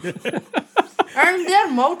 and their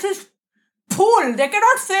mouth is full. They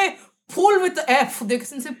cannot say full with F. They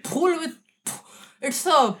can say full with. It's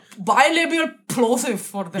a bilabial plosive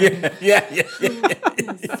for them. Yeah.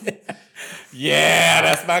 Yeah,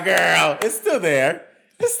 that's my girl. It's still there.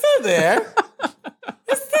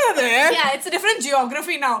 Yeah, it's a different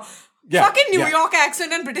geography now. Yeah, Fucking New yeah. York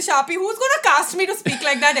accent and British Harpy. Who's gonna cast me to speak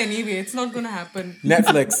like that anyway? It's not gonna happen.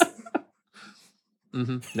 Netflix.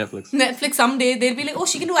 Netflix. Netflix someday they'll be like, oh,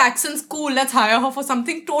 she can do accents. Cool. Let's hire her for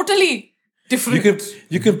something totally different.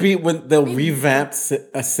 You could be when they'll revamp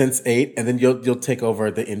Sense8, and then you'll take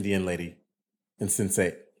over the Indian lady in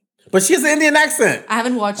Sense8. But she has an Indian accent. I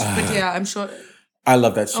haven't watched, but yeah, I'm sure. I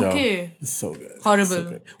love that show. Okay. It's so good. Horrible. So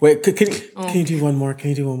good. Wait, can you do one more? Can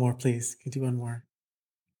you do one more, please? Can you do one more?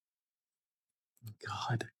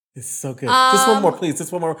 God. It's so good. Just one more, please.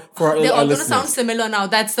 Just one more for our, They're our all gonna listeners. sound similar now.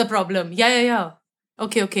 That's the problem. Yeah.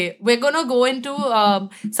 Okay. We're gonna go into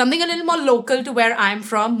something a little more local to where I'm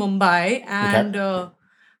from, Mumbai, and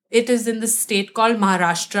it is in the state called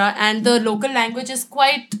Maharashtra, and the local language is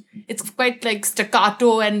quite like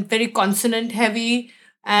staccato and very consonant heavy,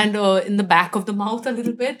 and in the back of the mouth a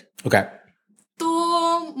little bit. Okay. तो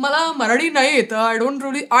मला मराठी नाही येतं. I don't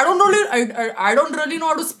really know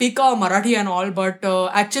how to speak Marathi and all, but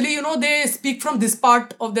actually, they speak from this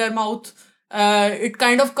part of their mouth. It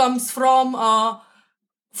kind of comes from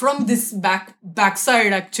this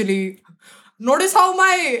backside actually. Notice how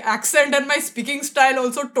my accent and my speaking style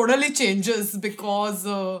also totally changes because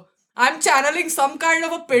I'm channeling some kind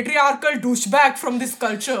of a patriarchal douchebag from this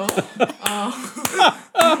culture.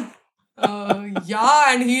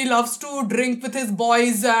 Yeah, and he loves to drink with his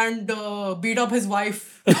boys and beat up his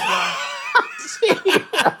wife. Yeah.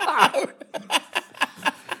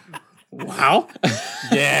 Wow.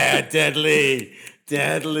 Yeah, deadly.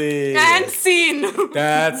 And scene.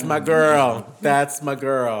 That's my girl.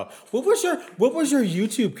 What was your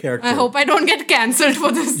YouTube character? I hope I don't get cancelled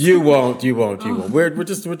for this. You won't. We're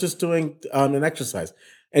just doing an exercise,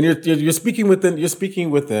 and you're speaking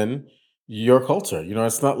within your culture.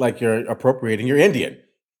 It's not like you're appropriating. You're Indian.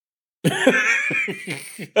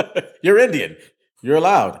 You're Indian. You're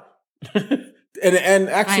allowed. and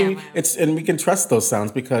actually, I am. and we can trust those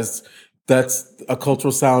sounds because that's a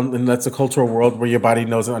cultural sound and that's a cultural world where your body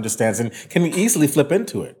knows and understands and can easily flip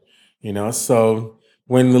into it. So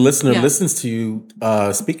when the listener Yeah. listens to you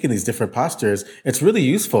speak in these different postures, it's really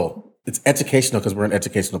useful. It's educational because we're an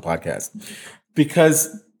educational podcast. Because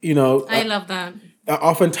I love that.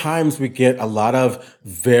 oftentimes we get a lot of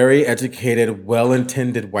very educated,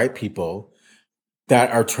 well-intended white people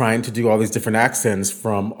that are trying to do all these different accents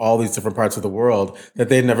from all these different parts of the world that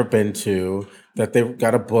they've never been to, that they've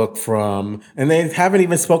got a book from, and they haven't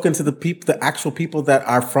even spoken to the actual people that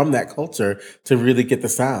are from that culture to really get the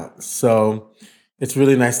sound. So it's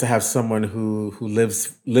really nice to have someone who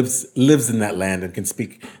lives in that land and can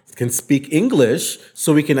speak English,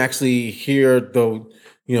 so we can actually hear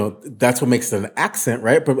that's what makes it an accent,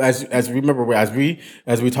 right? But as we remember, as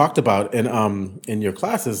we talked about in your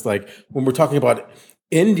classes, like when we're talking about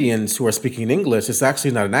Indians who are speaking English, it's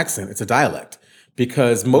actually not an accent; it's a dialect.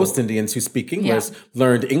 Because most Indians who speak English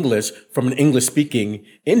learned English from an English-speaking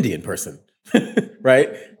Indian person, right?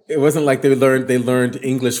 It wasn't like they learned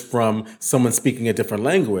English from someone speaking a different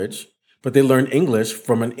language, but they learned English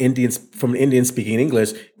from an Indian speaking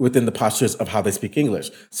English within the postures of how they speak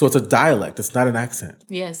English. So it's a dialect. It's not an accent.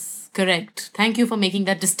 Yes, correct. Thank you for making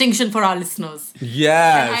that distinction for our listeners. I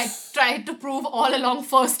Yes. tried to prove all along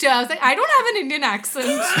first year. I was like, I don't have an Indian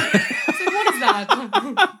accent. So what is that?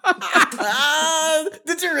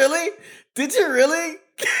 Did you really? Did you really?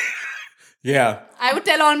 Yeah. I would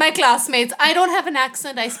tell all my classmates, I don't have an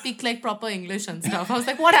accent. I speak like proper English and stuff. I was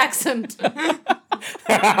like, what accent?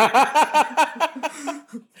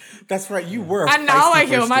 That's right. You were. And now I feisty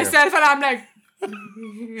hear first year. myself and I'm like,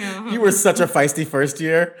 You were such a feisty first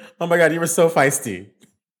year. Oh my God, you were so feisty.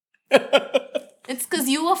 it's because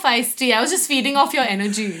you were feisty. I was just feeding off your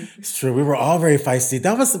energy. It's true. We were all very feisty.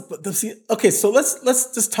 That was okay. So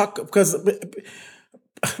let's just talk because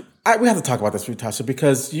we have to talk about this, Tasha,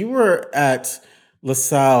 because you were at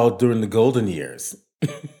LaSalle during the golden years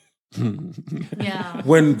Yeah.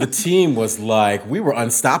 when the team was like we were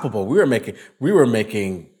unstoppable. We were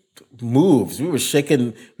making moves. We were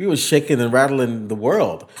shaking and rattling the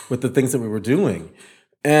world with the things that we were doing.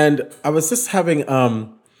 And I was just having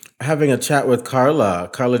a chat with Carla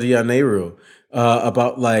Dianeru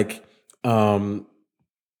about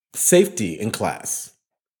safety in class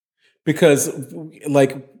because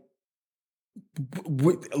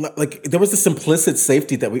there was this implicit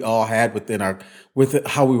safety that we all had with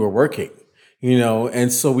how we were working,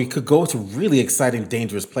 and so we could go to really exciting,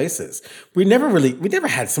 dangerous places. We never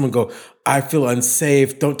had someone go, I feel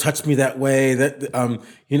unsafe. Don't touch me that way. And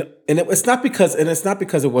it's not because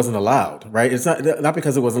it wasn't allowed, right? It's not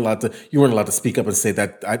because it wasn't allowed you weren't allowed to speak up and say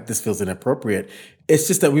that this feels inappropriate. It's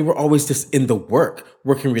just that we were always just in the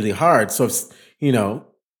working really hard. So,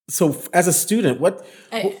 so as a student, what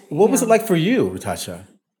was it like for you, Tasha?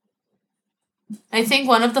 I think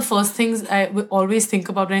one of the first things I always think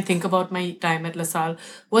about when I think about my time at LaSalle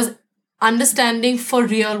was understanding for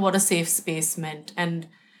real what a safe space meant. And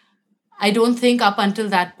I don't think up until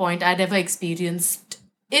that point I'd ever experienced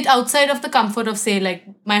it outside of the comfort of, say, like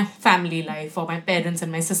my family life or my parents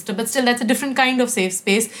and my sister. But still, that's a different kind of safe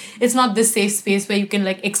space. It's not this safe space where you can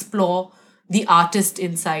explore the artist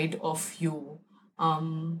inside of you.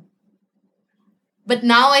 But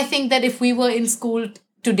now I think that if we were in school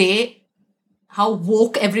today, how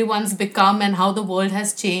woke everyone's become and how the world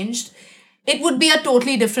has changed, it would be a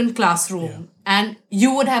totally different classroom. And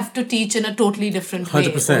you would have to teach in a totally different way.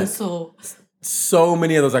 100%. Also. So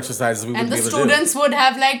many of those exercises we wouldn't And be the able to do. students would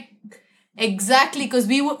have exactly, because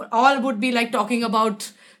we all would be talking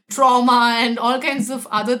about trauma and all kinds of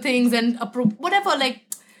other things and whatever,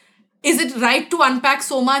 is it right to unpack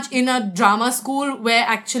so much in a drama school where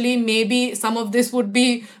actually maybe some of this would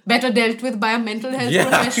be better dealt with by a mental health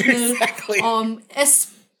professional? Exactly.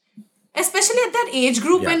 Especially at that age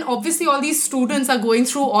group when obviously all these students are going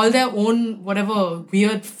through all their own whatever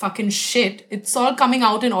weird fucking shit. It's all coming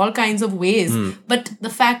out in all kinds of ways. But the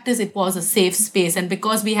fact is it was a safe space. And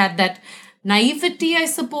because we had that naivety, I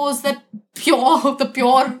suppose, the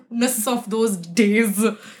pureness of those days,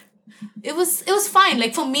 it was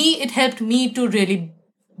fine. For me, it helped me to really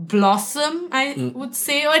blossom, I would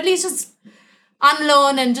say, or at least just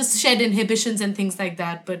unlearn and just shed inhibitions and things like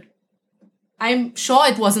that. But I'm sure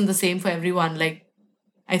it wasn't the same for everyone.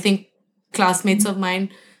 I think classmates of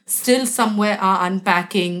mine still somewhere are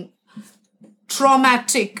unpacking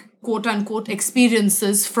traumatic, quote unquote,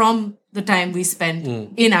 experiences from the time we spent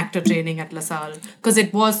in actor training at LaSalle, because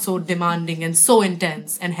it was so demanding and so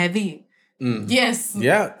intense and heavy. Yes.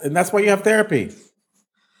 Yeah, and that's why you have therapy.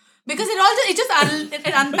 Because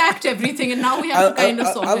it unpacked everything, and now we have to kind of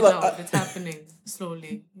sort it out. It's happening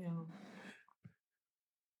slowly. Yeah.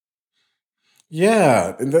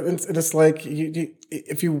 Yeah, and it's like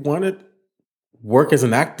if you want to work as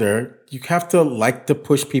an actor, you have to like to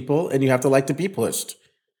push people, and you have to like to be pushed.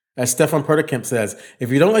 As Stefan Perdekamp says, if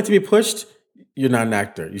you don't like to be pushed, you're not an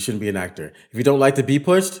actor. You shouldn't be an actor. If you don't like to be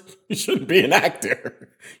pushed, you shouldn't be an actor.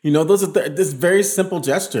 Those are these very simple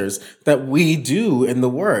gestures that we do in the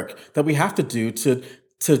work that we have to do to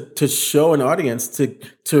show an audience,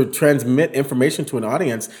 to transmit information to an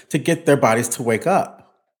audience, to get their bodies to wake up.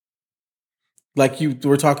 Like you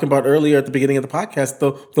were talking about earlier at the beginning of the podcast,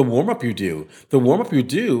 the warm up you do. The warm up you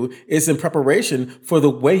do is in preparation for the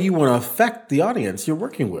way you want to affect the audience you're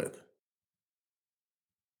working with.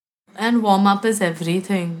 And warm up is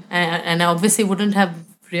everything. And I obviously wouldn't have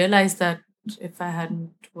realized that if I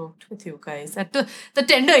hadn't worked with you guys at the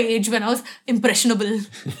tender age when I was impressionable.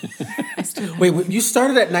 I still Wait, you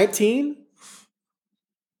started at 19?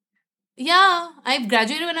 Yeah, I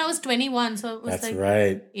graduated when I was 21, so it was That's like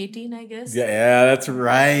right. 18, I guess. Yeah, that's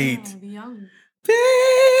right. Oh, I'll be young.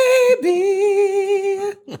 Baby.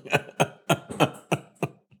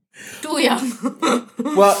 Too young.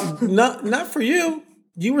 Well, not for you.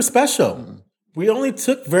 You were special. We only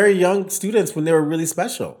took very young students when they were really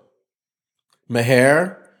special.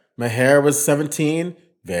 Meher was 17,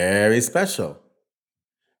 very special.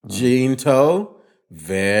 Jean Toe,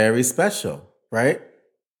 very special, right?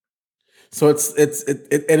 So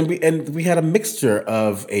and we had a mixture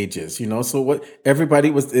of ages, So what everybody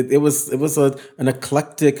was, it was an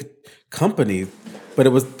eclectic company,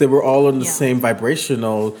 but they were all in the same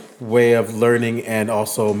vibrational way of learning and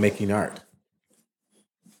also making art.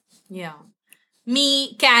 Yeah.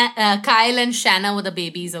 Me, Kyle, and Shanna were the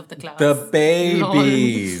babies of the class. The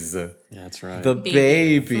babies. That's right. The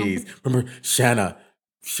babies. Remember Shanna.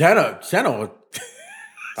 Feisty.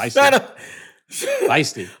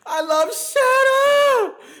 Feisty. I love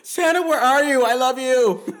Shanna. Shanna, where are you? I love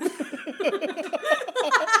you.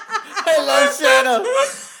 I love Shanna.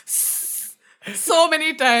 So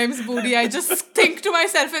many times, Budi, I just think to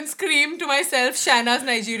myself and scream to myself Shanna's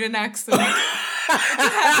Nigerian accent. It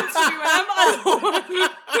happens to me when I'm alone.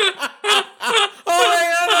 Oh my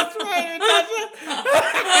God, that's right.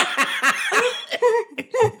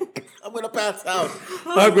 I'm going to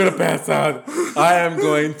pass out. I am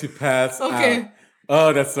going to pass out.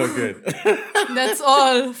 Oh, that's so good. That's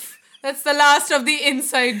all. That's the last of the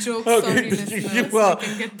inside jokes. Okay. Sorry, listeners. Well,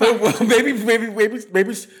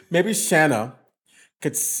 maybe Shanna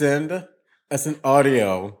could send us an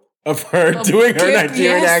audio of her doing her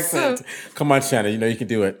Nigerian accent. Come on, Shanna. You can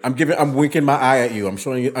do it. I'm winking my eye at you. I'm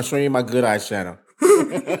showing you my good eye, Shanna.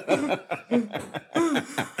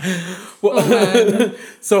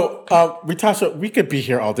 So, Ritasha, we could be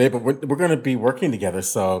here all day, but we're going to be working together.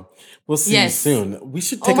 So we'll see you soon. We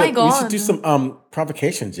should we should do some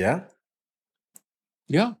provocations. Yeah.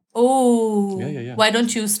 Yeah. Oh. Yeah. Why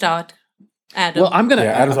don't you start, Adam? Well,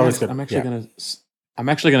 Adam's always good. I'm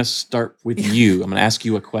actually gonna start with you. I'm gonna ask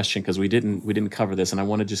you a question because we didn't cover this, and I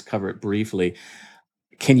want to just cover it briefly.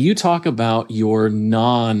 Can you talk about your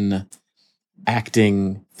non-acting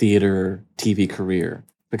theater TV career?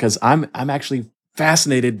 Because I'm actually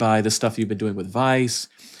fascinated by the stuff you've been doing with Vice,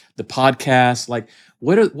 the podcast. Like,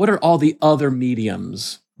 what are all the other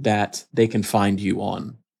mediums that they can find you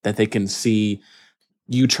on, that they can see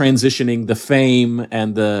you transitioning the fame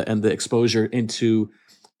and the exposure into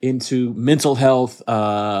mental health,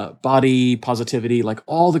 body positivity, like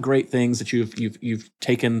all the great things that you've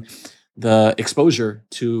taken the exposure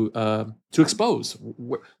to expose?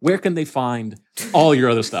 Where can they find all your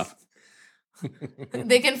other stuff?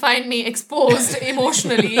 They can find me exposed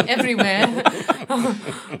emotionally everywhere.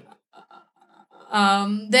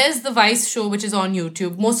 There's the Vice show, which is on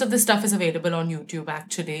YouTube. Most of the stuff is available on YouTube,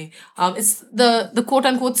 actually. It's the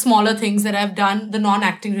quote-unquote smaller things that I've done, the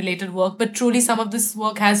non-acting related work, but truly some of this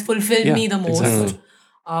work has fulfilled me the most. Exactly.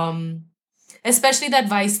 Especially that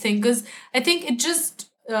Vice thing, because I think it just...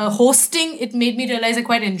 hosting, it made me realize I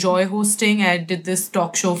quite enjoy hosting. I did this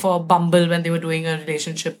talk show for Bumble when they were doing a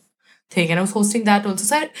relationship thing, and I was hosting that also.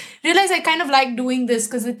 So I realized I kind of like doing this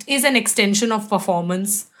because it is an extension of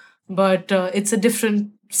performance, but it's a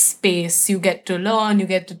different space. You get to learn, you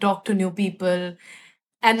get to talk to new people.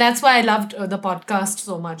 And that's why I loved the podcast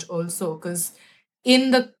so much also, because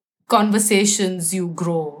in the conversations you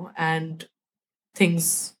grow and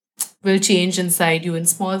things will change inside you in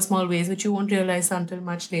small ways, which you won't realize until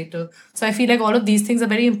much later. So I feel like all of these things are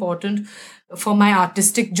very important for my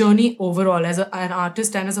artistic journey overall as an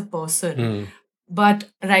artist and as a person. But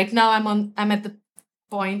right now I'm at the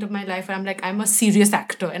point of my life where I'm a serious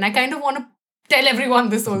actor, and I kind of want to tell everyone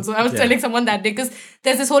this also. I was telling someone that day, because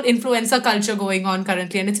there's this whole influencer culture going on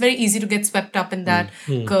currently, and it's very easy to get swept up in that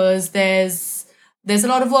because there's there's a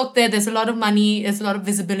lot of work there, there's a lot of money, there's a lot of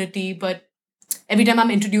visibility, but every time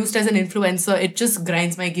I'm introduced as an influencer, it just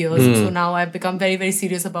grinds my gears. So now I've become very, very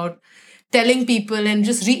serious about telling people and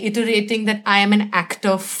just reiterating that I am an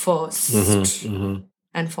actor first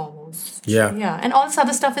and foremost. Yeah. And all this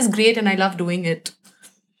other stuff is great and I love doing it.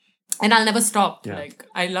 And I'll never stop. Yeah. Like,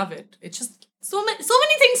 I love it. It's just so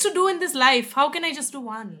many things to do in this life. How can I just do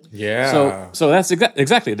one? Yeah. So that's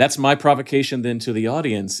exactly that's my provocation then to the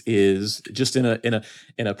audience is just in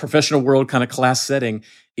a professional world kind of class setting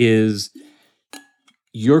is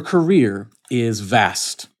your career is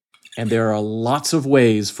vast. And there are lots of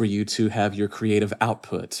ways for you to have your creative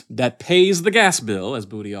output that pays the gas bill, as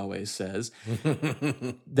Booty always says,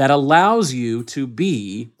 that allows you to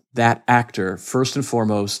be that actor first and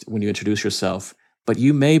foremost when you introduce yourself. But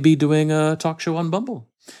you may be doing a talk show on Bumble.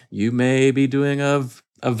 You may be doing a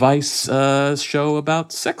Vice show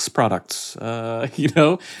about sex products.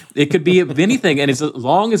 It could be anything. And as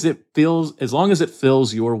long as it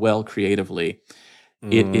fills your well creatively,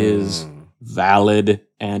 it is valid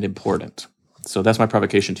and important. So that's my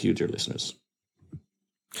provocation to you, dear listeners.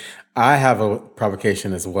 I have a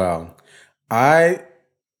provocation as well. I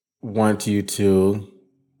want you to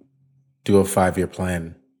do a 5-year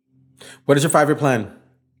plan. What is your 5-year plan?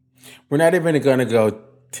 We're not even going to go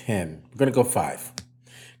 10. We're going to go 5.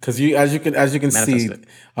 Because as you can see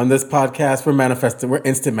on this podcast, we're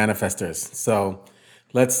instant manifestors. So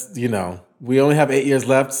let's, we only have 8 years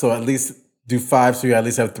left. So at least do 5, so you at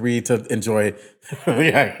least have 3 to enjoy.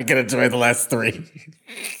 Yeah, you can enjoy the last 3.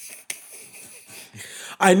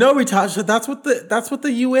 I know, Ritasha. That's what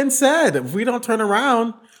the UN said. If we don't turn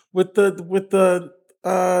around with the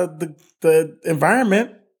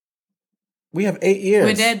environment, we have 8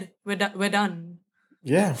 years. We're dead. We're done.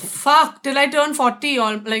 Yeah. Fuck, till I turn 40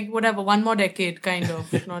 or like whatever, one more decade, kind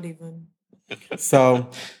of, not even. So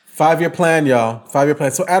 5-year plan, y'all. 5-year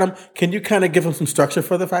plan. So Adam, can you kind of give them some structure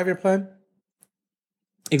for the 5-year plan?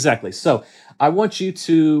 Exactly. So I want you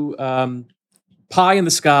to pie in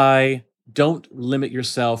the sky. Don't limit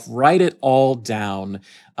yourself. Write it all down.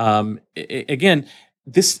 Again,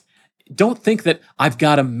 don't think that I've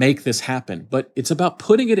got to make this happen, but it's about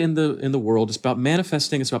putting it in the world. It's about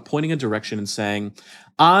manifesting. It's about pointing a direction and saying,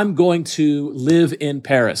 I'm going to live in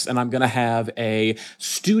Paris and I'm going to have a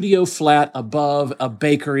studio flat above a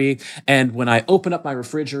bakery. And when I open up my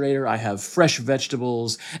refrigerator, I have fresh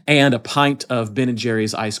vegetables and a pint of Ben &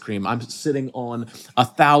 Jerry's ice cream. I'm sitting on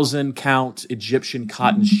 1,000-count Egyptian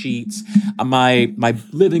cotton sheets. My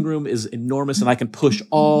living room is enormous and I can push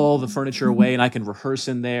all the furniture away and I can rehearse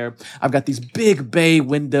in there. I've got these big bay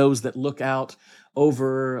windows that look out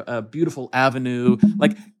over a beautiful avenue.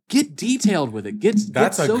 Like, get detailed with it.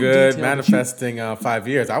 That's so a good detailed manifesting 5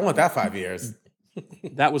 years. I want that 5 years.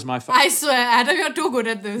 That was my I swear, Adam, you're too good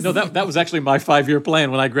at this. No, that was actually my 5-year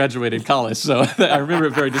plan when I graduated college. So I remember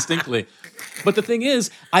it very distinctly. But the thing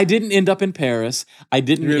is, I didn't end up in Paris. I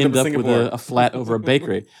didn't end up with a flat over a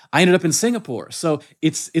bakery. I ended up in Singapore. So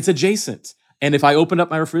it's adjacent. And if I open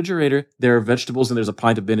up my refrigerator, there are vegetables and there's a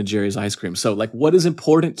pint of Ben & Jerry's ice cream. So like, what is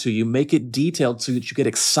important to you? Make it detailed so that you get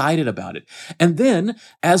excited about it. And then,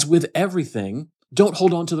 as with everything, don't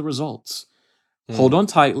hold on to the results. Hold on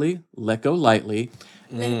tightly, let go lightly.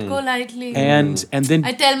 Let go lightly. And then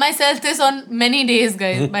I tell myself this on many days,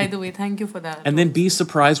 guys, by the way. Thank you for that. And then be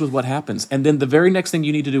surprised with what happens. And then the very next thing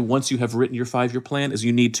you need to do once you have written your 5-year plan is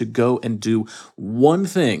you need to go and do one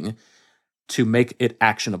thing to make it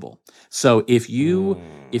actionable. So if your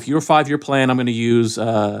 5-year plan, I'm going to use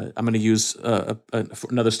another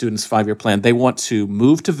student's 5-year plan. They want to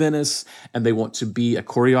move to Venice and they want to be a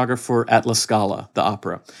choreographer at La Scala, the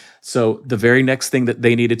opera. So the very next thing that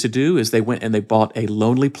they needed to do is they went and they bought a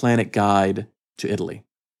Lonely Planet guide to Italy,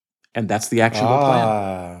 and that's the actionable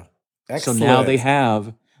plan. Excellent. So now they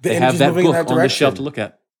have that book on the shelf to look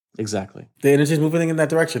at. Exactly. The energy is moving in that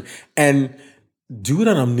direction. And do it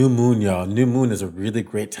on a new moon, y'all. New moon is a really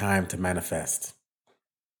great time to manifest.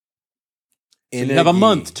 So you have a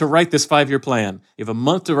month to write this 5-year plan. You have a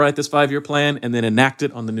month to write this 5-year plan and then enact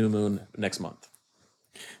it on the new moon next month.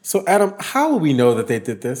 So, Adam, how will we know that they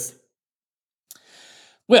did this?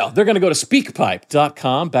 Well, they're going to go to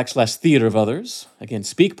speakpipe.com/theater of others. Again,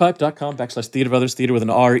 speakpipe.com/theater of others, theater with an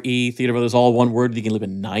R-E, theater of others, all one word. You can leave a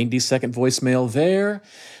 90-second voicemail there.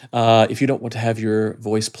 If you don't want to have your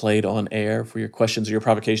voice played on air for your questions or your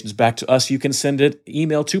provocations back to us, you can send an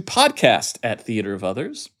email to podcast@theater of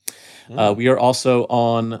others. We are also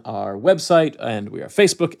on our website, and we are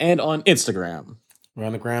Facebook and on Instagram. We're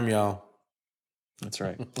on the gram, y'all. That's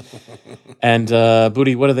right. And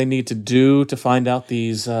Booty, what do they need to do to find out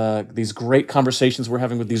these great conversations we're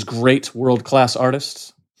having with these great world-class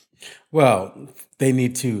artists? Well, they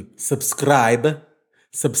need to subscribe. And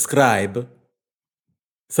subscribe.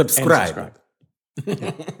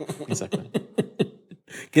 Yeah, exactly.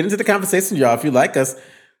 Get into the conversation, y'all. If you like us,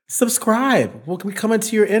 subscribe. We come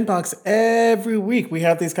into your inbox every week. We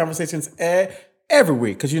have these conversations every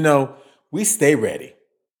week because, we stay ready.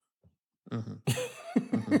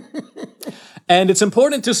 And it's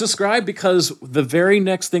important to subscribe because the very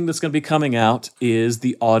next thing that's going to be coming out is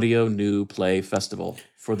the Audio New Play Festival.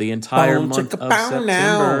 For the entire month of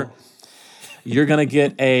September, you're going to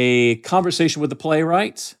get a conversation with the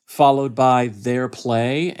playwright followed by their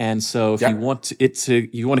play. And so if you want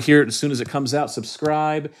to hear it as soon as it comes out,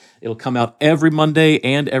 subscribe. It'll come out every Monday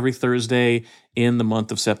and every Thursday in the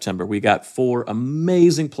month of September. We got 4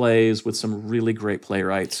 amazing plays with some really great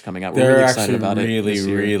playwrights coming out. We're really excited about it.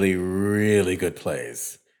 Really, really good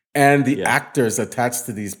plays. And the actors attached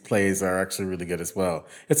to these plays are actually really good as well.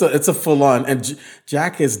 It's a full on. And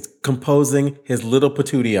Jack is composing his little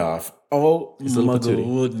patootie off. Oh my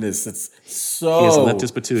goodness! It's so. He has left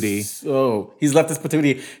his patootie. So he's left his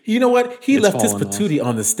patootie. You know what? He left his patootie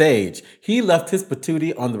on the stage. He left his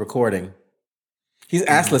patootie on the recording. He's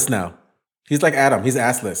assless now. He's like Adam. He's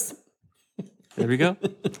assless. There we go.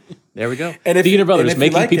 And Theater Brothers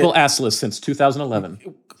making people assless since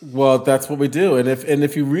 2011. Well, that's what we do. And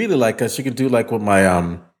if you really like us, you can do like what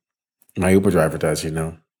my Uber driver does.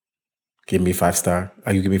 Give me 5 star.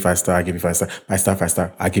 Oh, you give me 5 star. I give you 5 star. 5 star. 5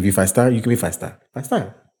 star. I give you 5 star. You give me 5 star. 5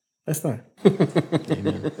 star. 5 star.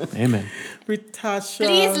 Amen. Ritasha.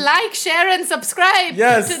 Please like, share, and subscribe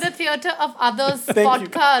to the Theater of Others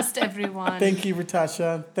podcast, everyone. Thank you,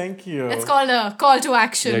 Ritasha. Thank you. It's called a call to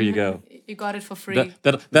action. There you go. You got it for free.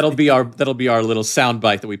 That'll be our little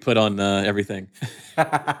soundbite that we put on everything.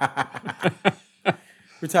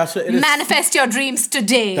 Ritasha, manifest your dreams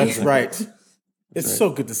today. That's right. It's so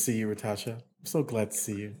good to see you, Ritasha. I'm so glad to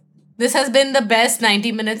see you. This has been the best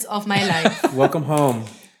 90 minutes of my life. Welcome home.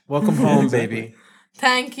 Welcome home, baby.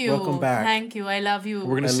 Thank you. Welcome back. Thank you. I love you.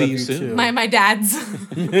 We're going to see you soon. My dads.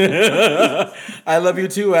 I love you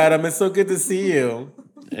too, Adam. It's so good to see you.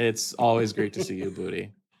 It's always great to see you,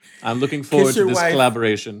 Booty. I'm looking forward to this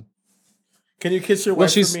collaboration. Can you kiss your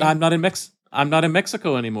wife for me? I'm not in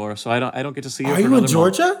Mexico anymore, so I don't get to see her. Are you in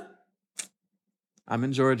Georgia? I'm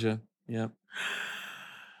in Georgia. Yeah.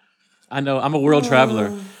 I know. I'm a world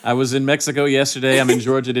traveler. I was in Mexico yesterday. I'm in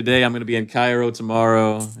Georgia today. I'm going to be in Cairo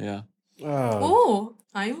tomorrow. Yeah. Oh,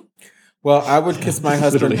 are you? Well, I would kiss my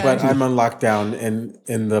husband, but I'm on lockdown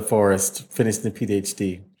in the forest, finishing the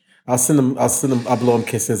PhD. I'll blow him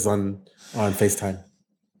kisses on FaceTime.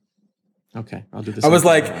 Okay, I'll do this. I was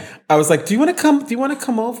like, do you want to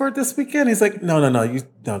come over this weekend? He's like, no,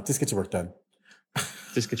 just get your work done.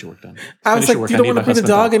 Just get your work done. I was like, you don't want to bring the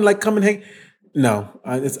dog and like come and hang? No,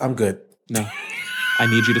 I'm good. No, I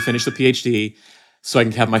need you to finish the PhD so I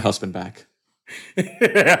can have my husband back.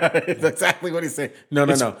 That's exactly what he's saying. No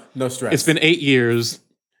stress. It's been 8 years.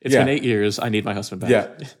 Been 8 years. I need my husband back. Yeah,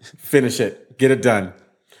 finish it. Get it done.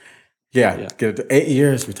 Yeah. Get it. 8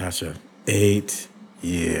 years, Ritasha. 8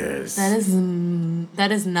 years.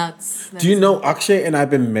 That is nuts. Do you know Akshay and I've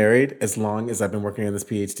been married as long as I've been working on this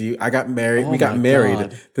PhD? I got married. We got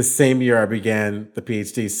married the same year I began the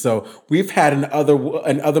PhD. So we've had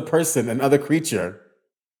another person, another creature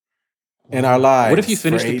in our lives. What if you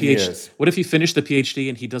finish the PhD? What if you finish the PhD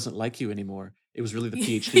and he doesn't like you anymore? It was really the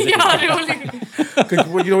PhD.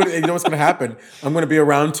 Well, you know what's going to happen? I'm going to be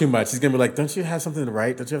around too much. He's going to be like, "Don't you have something to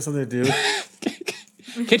write? Don't you have something to do?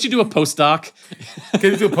 Can't you do a postdoc?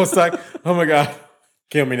 Can you do a postdoc? Oh my God.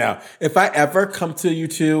 Kill me now. If I ever come to you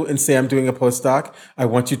two and say I'm doing a postdoc, I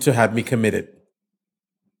want you to have me committed.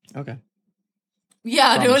 Okay.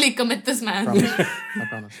 Yeah, promise. Really commit this, man. I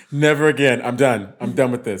promise. Never again. I'm done. I'm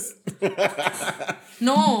done with this.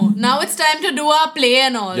 No, now it's time to do our play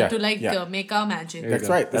and all to make our magic. That's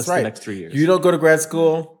right. That's right. The next 3 years. You don't go to grad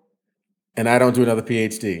school, and I don't do another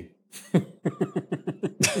PhD.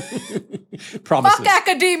 Promises. Fuck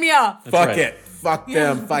academia. Fuck it. Fuck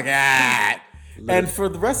them. Fuck it. And for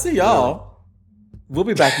the rest of y'all, we'll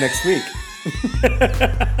be back next week.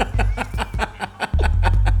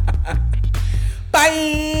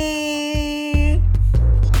 Bye.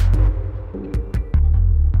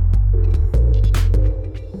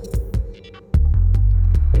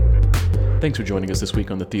 Thanks for joining us this week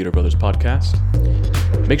on the Theater Brothers podcast.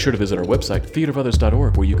 Make sure to visit our website,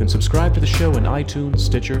 theaterbrothers.org, where you can subscribe to the show in iTunes,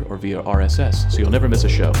 Stitcher, or via RSS, so you'll never miss a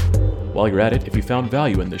show. While you're at it, if you found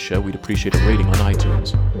value in this show, we'd appreciate a rating on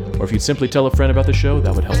iTunes. Or if you'd simply tell a friend about the show,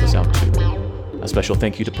 that would help us out too. A special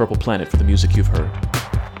thank you to Purple Planet for the music you've heard.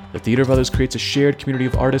 The Theater Brothers creates a shared community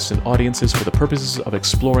of artists and audiences for the purposes of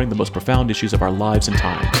exploring the most profound issues of our lives and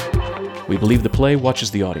times. We believe the play watches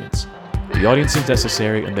the audience. The audience is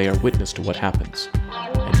necessary and they are witness to what happens.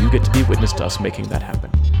 And you get to be witness to us making that happen.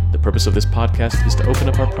 The purpose of this podcast is to open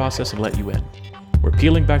up our process and let you in. We're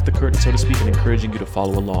peeling back the curtain, so to speak, and encouraging you to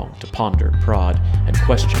follow along, to ponder, prod, and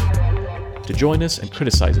question, to join us and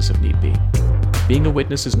criticize us if need be. Being a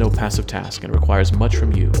witness is no passive task and requires much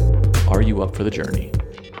from you. Are you up for the journey?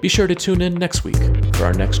 Be sure to tune in next week for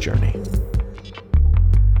our next journey.